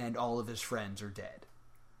and all of his friends are dead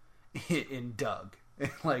in Doug.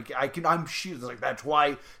 Like, I'm sure, like, that's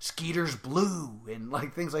why Skeeter's blue and,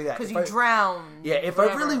 like, things like that. Because you drowned. Yeah, if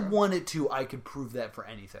I really wanted to, I could prove that for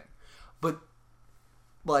anything. But,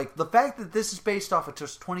 like, the fact that this is based off of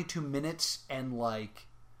just 22 minutes and, like,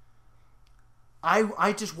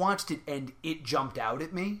 I just watched it and it jumped out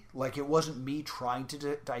at me. Like, it wasn't me trying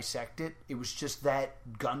to dissect it. It was just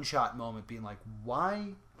that gunshot moment being like,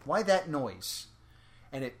 why that noise?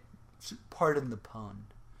 And it, pardon the pun,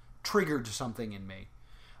 triggered something in me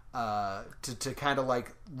to kind of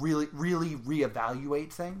like really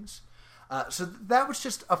reevaluate things. So that was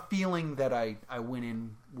just a feeling that I went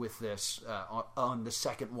in with this on the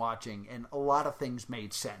second watching, and a lot of things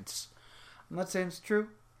made sense. I'm not saying it's true.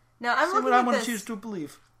 Now I'm looking what at I want this, to choose to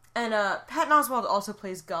believe. And Patton Oswalt also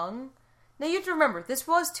plays Gung. Now you have to remember, this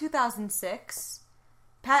was 2006.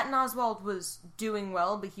 Patton Oswalt was doing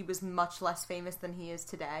well, but he was much less famous than he is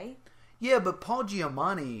today. Yeah, but Paul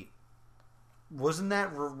Giamatti, wasn't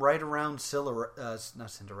that right around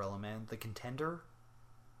not Cinderella Man, The Contender?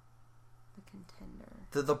 The Contender.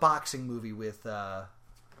 The boxing movie with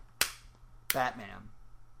Batman.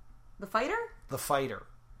 The Fighter? The Fighter.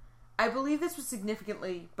 I believe this was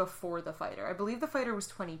significantly before The Fighter. I believe The Fighter was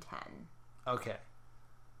 2010. Okay.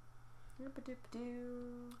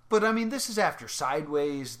 But, I mean, this is after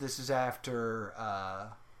Sideways. This is after,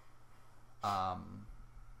 Oh,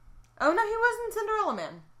 no, he was in Cinderella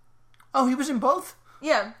Man. Oh, he was in both?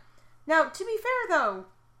 Yeah. Now, to be fair, though,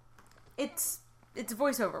 it's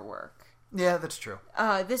voiceover work. Yeah, that's true.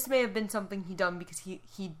 This may have been something he done because he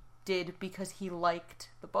did because he liked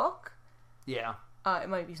the book. Yeah. It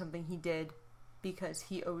might be something he did because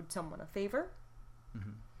he owed someone a favor.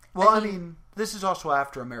 Mm-hmm. Well, I mean, this is also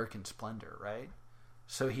after American Splendor, right?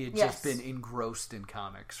 So he had just been engrossed in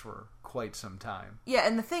comics for quite some time. Yeah,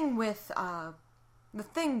 and the thing with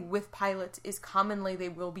pilots is commonly they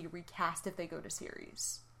will be recast if they go to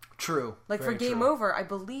series. True. Like for Game Over, I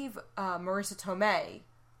believe Marissa Tomei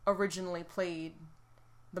originally played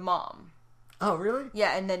the mom. Oh, really?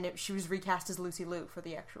 Yeah, and then she was recast as Lucy Liu for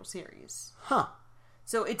the actual series. Huh.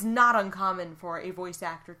 So it's not uncommon for a voice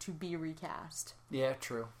actor to be recast. Yeah,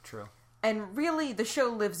 true. And really, the show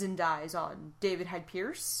lives and dies on David Hyde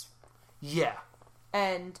Pierce. Yeah.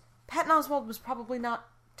 And Patton Oswalt was probably not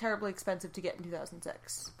terribly expensive to get in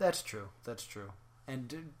 2006. That's true.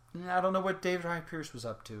 And I don't know what David Hyde Pierce was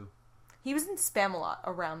up to. He was in Spamalot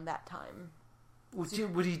around that time.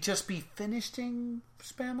 Would he just be finishing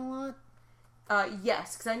Spamalot?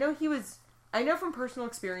 Yes, because I know from personal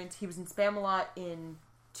experience he was in Spamalot in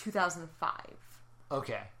 2005.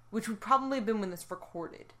 Okay. Which would probably have been when this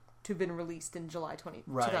recorded, to have been released in July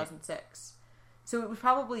 2006. So it was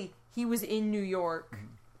probably, he was in New York. Mm-hmm.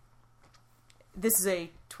 This is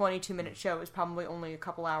a 22-minute show. It was probably only a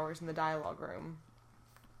couple hours in the dialogue room.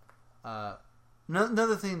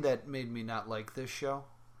 Another thing that made me not like this show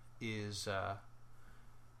is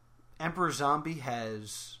Emperor Zombie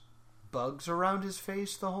has bugs around his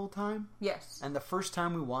face the whole time. Yes. And the first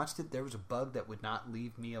time we watched it, there was a bug that would not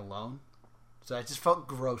leave me alone. So I just felt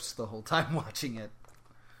gross the whole time watching it.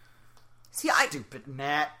 Stupid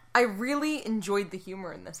gnat. I really enjoyed the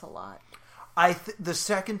humor in this a lot. The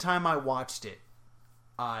second time I watched it,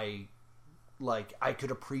 I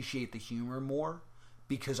could appreciate the humor more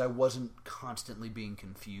because I wasn't constantly being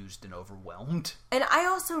confused and overwhelmed. And I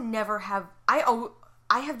also never have...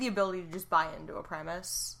 I have the ability to just buy into a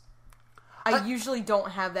premise. I usually don't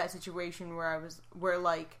have that situation where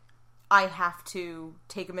I have to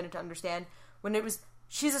take a minute to understand. When it was,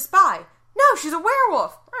 she's a spy. No, she's a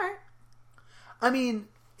werewolf. All right. I mean,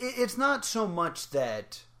 it's not so much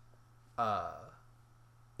that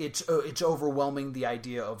it's overwhelming the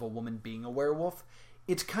idea of a woman being a werewolf.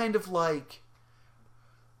 It's kind of like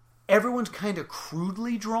everyone's kind of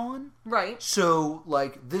crudely drawn. Right. So,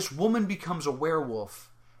 like, this woman becomes a werewolf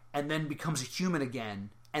and then becomes a human again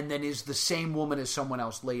and then is the same woman as someone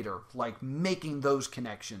else later. Like, making those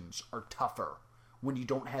connections are tougher when you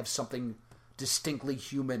don't have something distinctly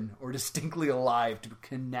human or distinctly alive to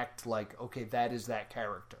connect, like, okay, that is that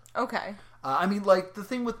character. Okay. I mean, like, the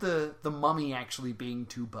thing with the mummy actually being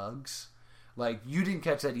two bugs, like, you didn't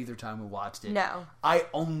catch that either time we watched it. No. I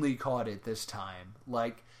only caught it this time.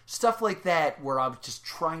 Like, stuff like that where I'm just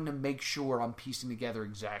trying to make sure I'm piecing together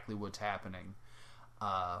exactly what's happening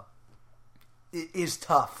it is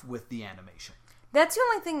tough with the animation. That's the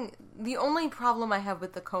only thing, the only problem I have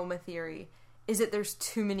with the coma theory is that there's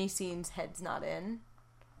too many scenes head's not in.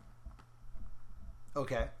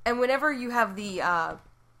 Okay. And whenever you have the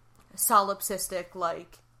solipsistic,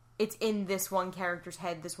 like, it's in this one character's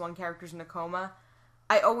head, this one character's in a coma,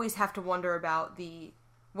 I always have to wonder about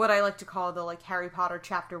what I like to call the, like, Harry Potter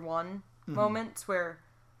Chapter 1 moments, where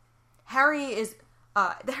Harry is,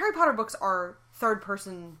 the Harry Potter books are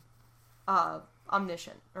third-person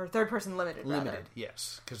omniscient, or third-person limited, rather. Limited,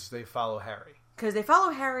 yes, because they follow Harry. Because they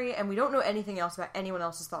follow Harry, and we don't know anything else about anyone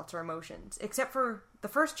else's thoughts or emotions. Except for the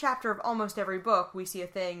first chapter of almost every book, we see a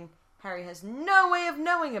thing Harry has no way of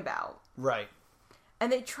knowing about. Right.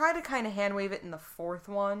 And they try to kind of hand-wave it in the fourth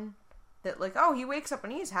one. That, like, oh, he wakes up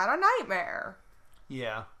and he's had a nightmare.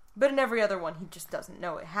 Yeah. But in every other one, he just doesn't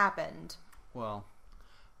know it happened. Well,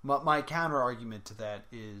 my counter-argument to that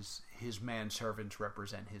is his manservants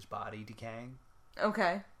represent his body decaying.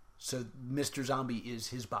 Okay. So Mr. Zombie is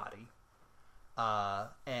his body.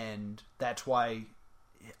 And that's why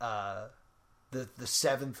the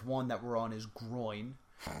seventh one that we're on is groin.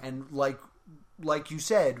 And like you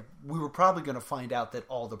said, we were probably going to find out that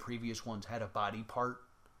all the previous ones had a body part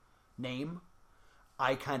name.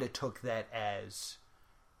 I kind of took that as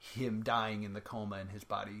him dying in the coma and his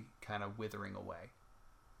body kind of withering away.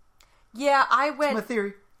 Yeah, I went... That's my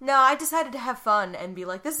theory. No, I decided to have fun and be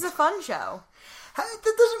like, this is a fun show.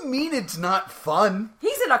 That doesn't mean it's not fun.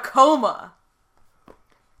 He's in a coma.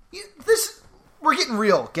 We're getting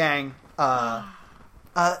real, gang.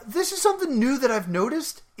 This is something new that I've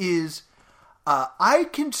noticed is I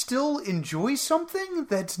can still enjoy something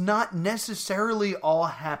that's not necessarily all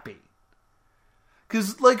happy.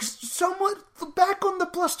 Because, like, somewhat back on the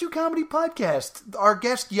Plus 2 Comedy podcast, our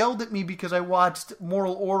guest yelled at me because I watched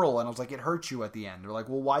Moral Oral, and I was like, it hurts you at the end. They're like,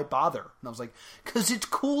 well, why bother? And I was like, because it's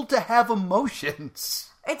cool to have emotions.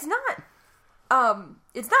 It's not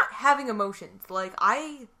having emotions. Like,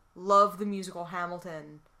 I love the musical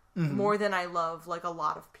Hamilton more than I love, like, a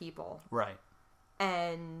lot of people. Right.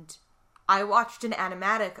 And I watched an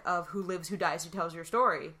animatic of Who Lives, Who Dies, Who Tells Your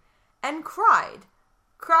Story, and cried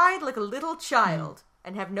like a little child,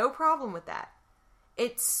 and have no problem with that.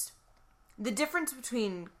 It's the difference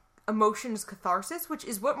between emotion as catharsis, which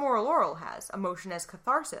is what Moral Oral has, emotion as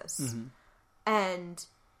catharsis, and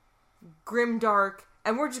grimdark,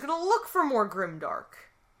 and we're just gonna look for more grimdark.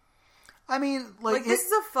 I mean, this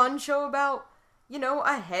is a fun show about, you know,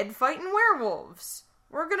 a head fighting werewolves.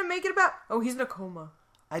 We're gonna make it about, oh, he's in a coma.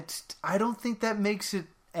 I don't think that makes it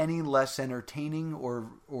any less entertaining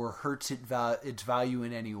or hurts its value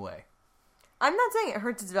in any way. I'm not saying it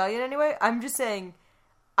hurts its value in any way. I'm just saying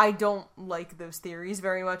I don't like those theories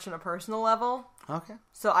very much on a personal level. Okay.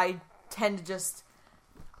 So I tend to just...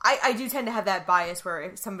 I do tend to have that bias where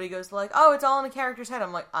if somebody goes like, oh, it's all in a character's head,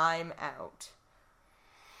 I'm like, I'm out.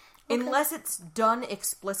 Okay. Unless it's done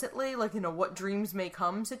explicitly, like in a what dreams may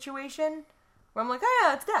come situation, where I'm like, oh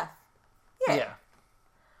yeah, it's death. Yeah.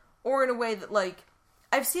 Or in a way that, like,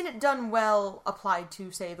 I've seen it done well applied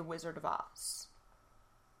to, say, The Wizard of Oz.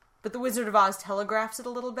 But The Wizard of Oz telegraphs it a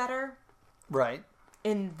little better. Right.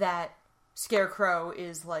 In that Scarecrow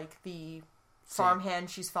is, like, the farmhand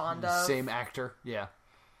she's fond of. Same actor, yeah.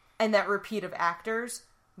 And that repeat of actors.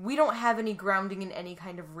 We don't have any grounding in any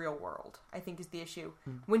kind of real world, I think is the issue.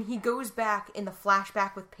 When he goes back in the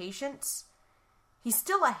flashback with Patience, he's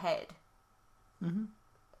still ahead.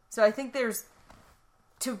 So I think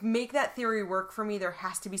to make that theory work for me, there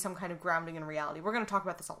has to be some kind of grounding in reality. We're going to talk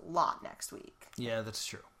about this a lot next week. Yeah, that's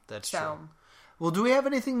true. That's true. Well, do we have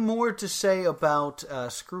anything more to say about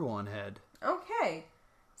Screw-On Head? Okay.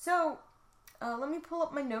 So, let me pull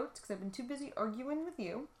up my notes, because I've been too busy arguing with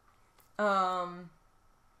you.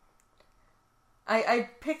 I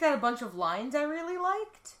picked out a bunch of lines I really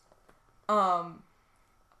liked.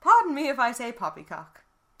 Pardon me if I say poppycock.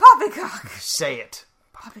 Poppycock! Say it.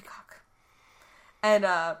 Poppycock. And,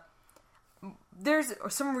 there's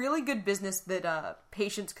some really good business that,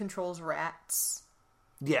 Patience controls rats.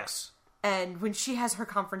 Yes. And when she has her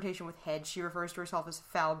confrontation with Head, she refers to herself as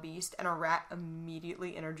foul beast, and a rat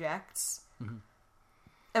immediately interjects. Mm-hmm.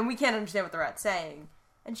 And we can't understand what the rat's saying.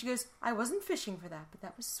 And she goes, I wasn't fishing for that, but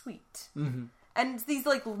that was sweet. Mm-hmm. And it's these,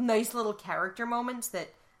 like, nice little character moments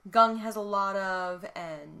that Gung has a lot of,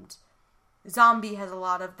 and Zombie has a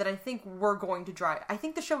lot of, that I think we're going to drive. I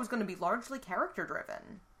think the show is going to be largely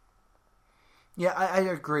character-driven. Yeah, I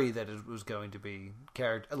agree that it was going to be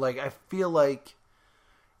character. Like, I feel like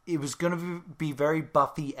it was going to be very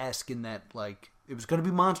Buffy-esque in that, like, it was going to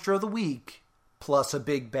be Monster of the Week plus a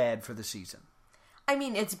big bad for the season. I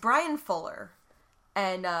mean, it's Brian Fuller.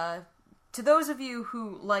 And to those of you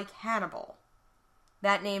who like Hannibal,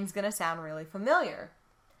 that name's going to sound really familiar.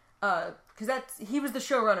 Because he was the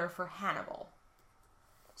showrunner for Hannibal.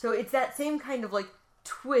 So it's that same kind of, like,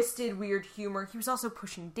 twisted, weird humor. He was also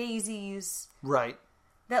pushing Daisies. Right.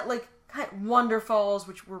 That, like, kind of Wonderfalls,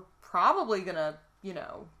 which we're probably going to, you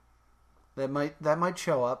know... That might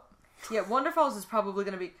show up. Yeah, Wonderfalls is probably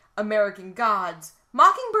going to be American Gods.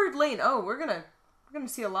 Mockingbird Lane. Oh, we're gonna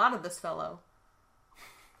see a lot of this fellow.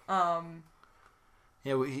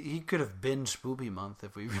 Yeah, he could have been Spoopy Month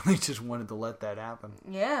if we really just wanted to let that happen.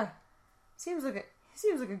 Yeah, seems like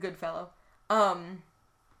a good fellow.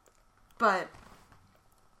 But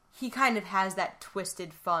he kind of has that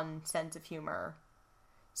twisted, fun sense of humor.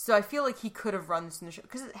 So I feel like he could have run this in the show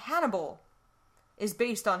because Hannibal is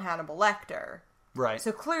based on Hannibal Lecter, right?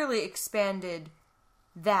 So clearly expanded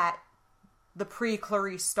the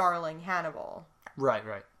pre-Clarice Starling Hannibal, right,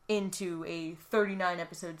 into a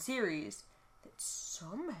 39-episode series that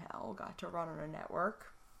somehow got to run on a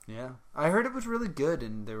network. Yeah. I heard it was really good,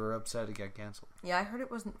 and they were upset it got canceled. Yeah, I heard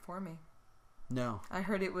it wasn't for me. No. I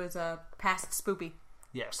heard it was past spoopy.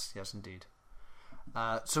 Yes, indeed.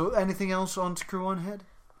 So anything else on Screw On Head?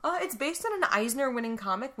 It's based on an Eisner-winning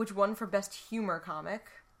comic, which won for Best Humor Comic.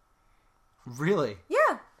 Really?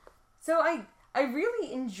 Yeah. So I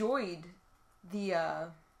really enjoyed the...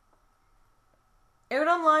 aired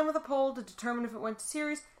online with a poll to determine if it went to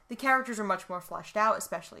series. The characters are much more fleshed out,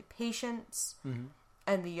 especially Patience,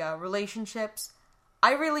 and the relationships.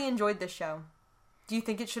 I really enjoyed this show. Do you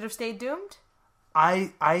think it should have stayed doomed? I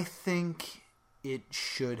think it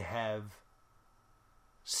should have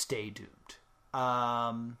stayed doomed.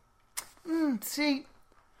 See,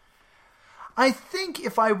 I think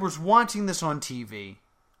if I was watching this on TV,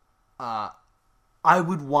 I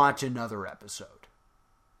would watch another episode.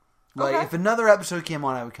 Like, if another episode came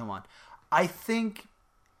on, I would come on. I think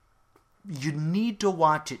you need to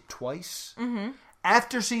watch it twice. Mm-hmm.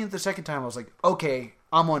 After seeing it the second time, I was like, okay,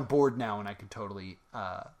 I'm on board now, and I can totally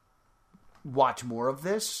watch more of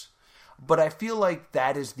this. But I feel like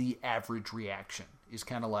that is the average reaction. Is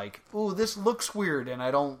kind of like, oh, this looks weird, and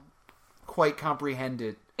I don't quite comprehend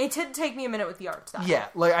it. It did take me a minute with the art style. Yeah,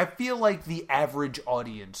 like, I feel like the average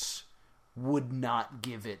audience would not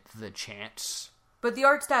give it the chance. But the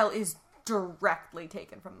art style is directly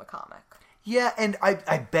taken from the comic. Yeah, and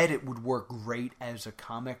I bet it would work great as a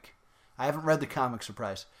comic. I haven't read the comic,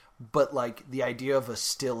 surprise. But, like, the idea of a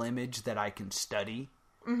still image that I can study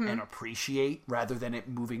and appreciate, rather than it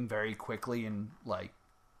moving very quickly and, like,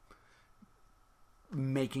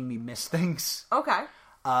 making me miss things. Okay.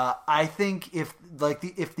 I think if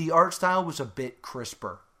the art style was a bit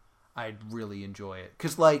crisper, I'd really enjoy it.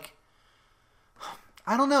 Because, like...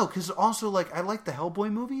 I don't know, because also, like, I like the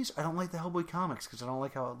Hellboy movies. I don't like the Hellboy comics because I don't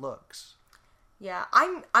like how it looks. Yeah,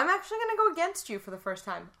 I'm actually going to go against you for the first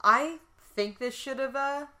time. I think this should have,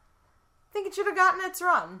 it should have gotten its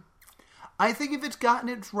run. I think if it's gotten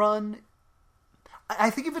its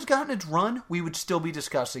run, we would still be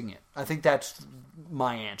discussing it. I think that's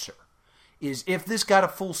my answer. Is if this got a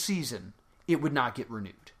full season, it would not get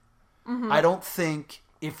renewed. Mm-hmm. I don't think,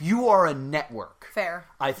 if you are a network, fair,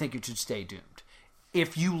 I think it should stay doomed.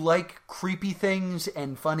 If you like creepy things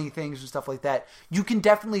and funny things and stuff like that, you can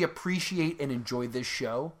definitely appreciate and enjoy this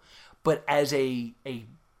show. But as a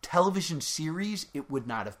television series, it would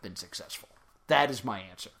not have been successful. That is my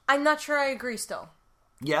answer. I'm not sure I agree still.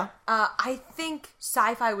 Yeah? I think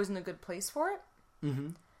Sci-Fi was in a good place for it.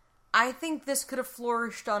 Mm-hmm. I think this could have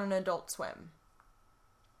flourished on an Adult Swim.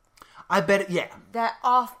 I bet it, yeah. That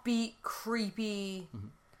offbeat, creepy,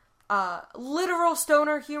 literal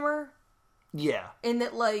stoner humor. Yeah. In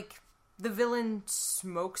that, like, the villain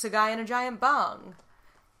smokes a guy in a giant bong.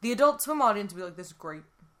 The Adult Swim audience would be like, this is great.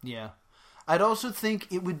 Yeah. I'd also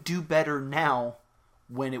think it would do better now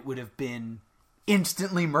when it would have been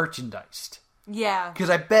instantly merchandised. Yeah.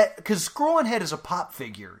 Because Screw On Head as a pop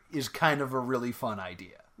figure is kind of a really fun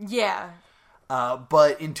idea. Yeah.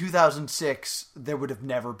 But in 2006, there would have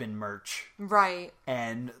never been merch. Right.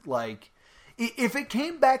 And, like... If it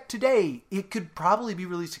came back today, it could probably be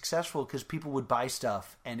really successful because people would buy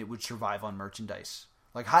stuff and it would survive on merchandise.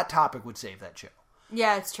 Like Hot Topic would save that show.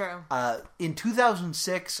 Yeah, it's true. In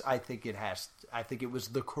 2006, I think it was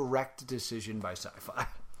the correct decision by Sci-Fi.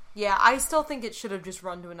 Yeah, I still think it should have just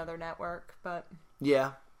run to another network, but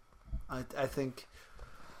yeah, I think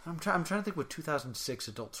I'm trying to think what 2006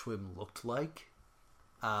 Adult Swim looked like.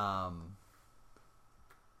 Because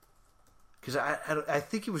I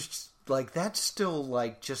think it was just, like, that's still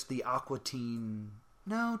like just the Aqua Teen.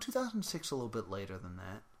 No, 2006 a little bit later than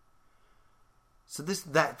that. So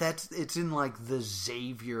it's in like the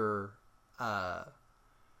Xavier, Tom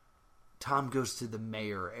Goes to the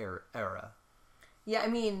Mayor era. Yeah, I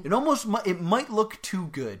mean, it might look too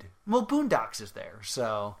good. Well, Boondocks is there,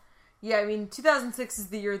 so yeah, I mean, 2006 is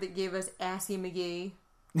the year that gave us Assy McGee.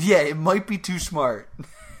 Yeah, it might be too smart.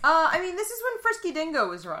 I mean, this is when Frisky Dingo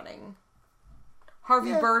was running.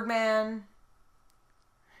 Harvey Birdman.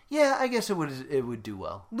 Yeah, I guess it would do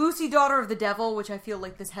well. Lucy, Daughter of the Devil, which I feel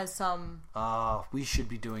like this has some... we should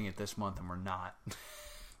be doing it this month, and we're not.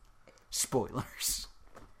 Spoilers.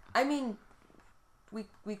 I mean,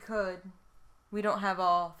 we could. We don't have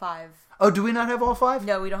all 5. Oh, do we not have all 5?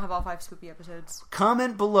 No, we don't have all 5 Spoopy episodes.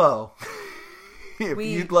 Comment below if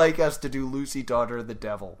you'd like us to do Lucy, Daughter of the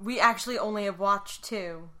Devil. We actually only have watched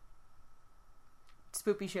 2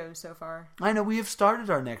 Spoopy shows so far. I know, we have started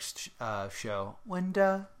our next show. And,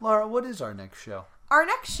 Laura, what is our next show? Our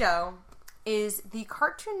next show is the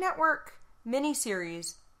Cartoon Network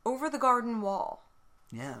miniseries Over the Garden Wall.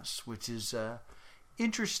 Yes, which is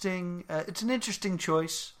interesting. It's an interesting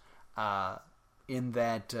choice in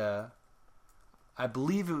that I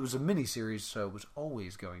believe it was a miniseries, so it was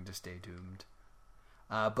always going to stay doomed.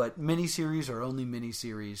 But miniseries are only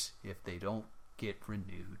miniseries if they don't get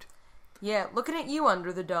renewed. Yeah, looking at you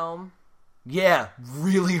under the dome. Yeah,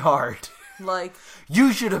 really hard. Like,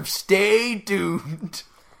 you should have stayed doomed.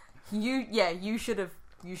 You should have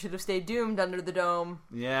stayed doomed under the dome.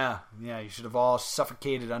 Yeah, you should have all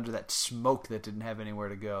suffocated under that smoke that didn't have anywhere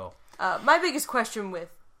to go. My biggest question with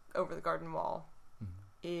Over the Garden Wall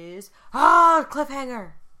is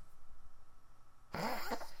cliffhanger.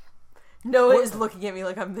 Noah is looking at me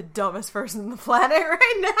like I'm the dumbest person on the planet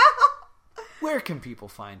right now. Where can people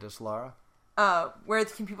find us, Laura? Where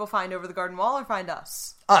can people find Over the Garden Wall or find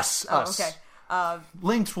us? Us. Okay.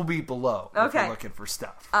 Links will be below if you're looking for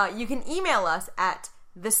stuff. You can email us at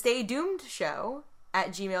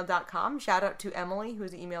thestaydoomedshow@gmail.com. Shout out to Emily,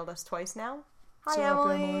 who's emailed us twice now. Hi,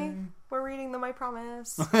 Emily. We're reading them, I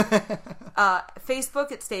promise.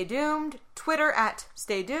 Facebook at Stay Doomed. Twitter at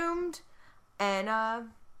Stay Doomed.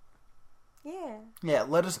 And, yeah,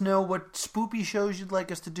 let us know what spoopy shows you'd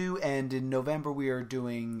like us to do, and in November we are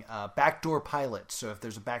doing backdoor pilots, so if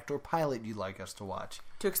there's a backdoor pilot you'd like us to watch.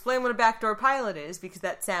 To explain what a backdoor pilot is, because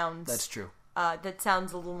that sounds... That's true. That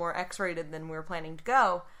sounds a little more X-rated than we were planning to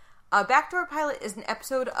go. A backdoor pilot is an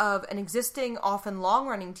episode of an existing, often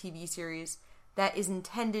long-running TV series that is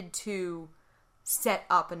intended to set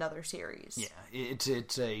up another series. Yeah,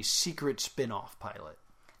 it's a secret spin-off pilot.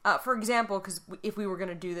 For example, because if we were going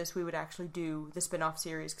to do this, we would actually do the spin-off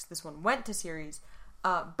series, because this one went to series.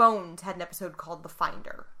 Bones had an episode called The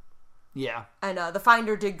Finder. Yeah. And The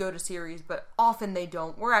Finder did go to series, but often they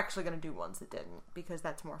don't. We're actually going to do ones that didn't, because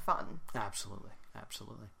that's more fun. Absolutely.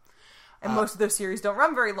 And most of those series don't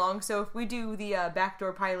run very long, so if we do the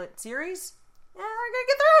backdoor pilot series, they're going to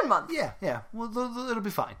get their own month. Yeah. Well, it'll be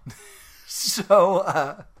fine.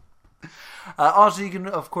 So, also, you can,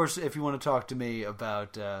 of course, if you want to talk to me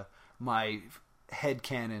about my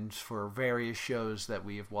headcanons for various shows that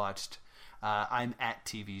we have watched, I'm at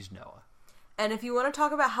TV's Noah. And if you want to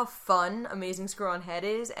talk about how fun Amazing Screw-On Head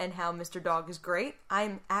is and how Mr. Dog is great,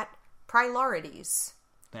 I'm at Priorities.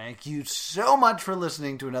 Thank you so much for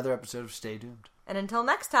listening to another episode of Stay Doomed. And until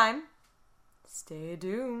next time, stay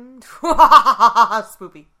doomed.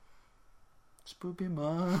 Spoopy. Spoopy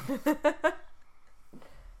Mom.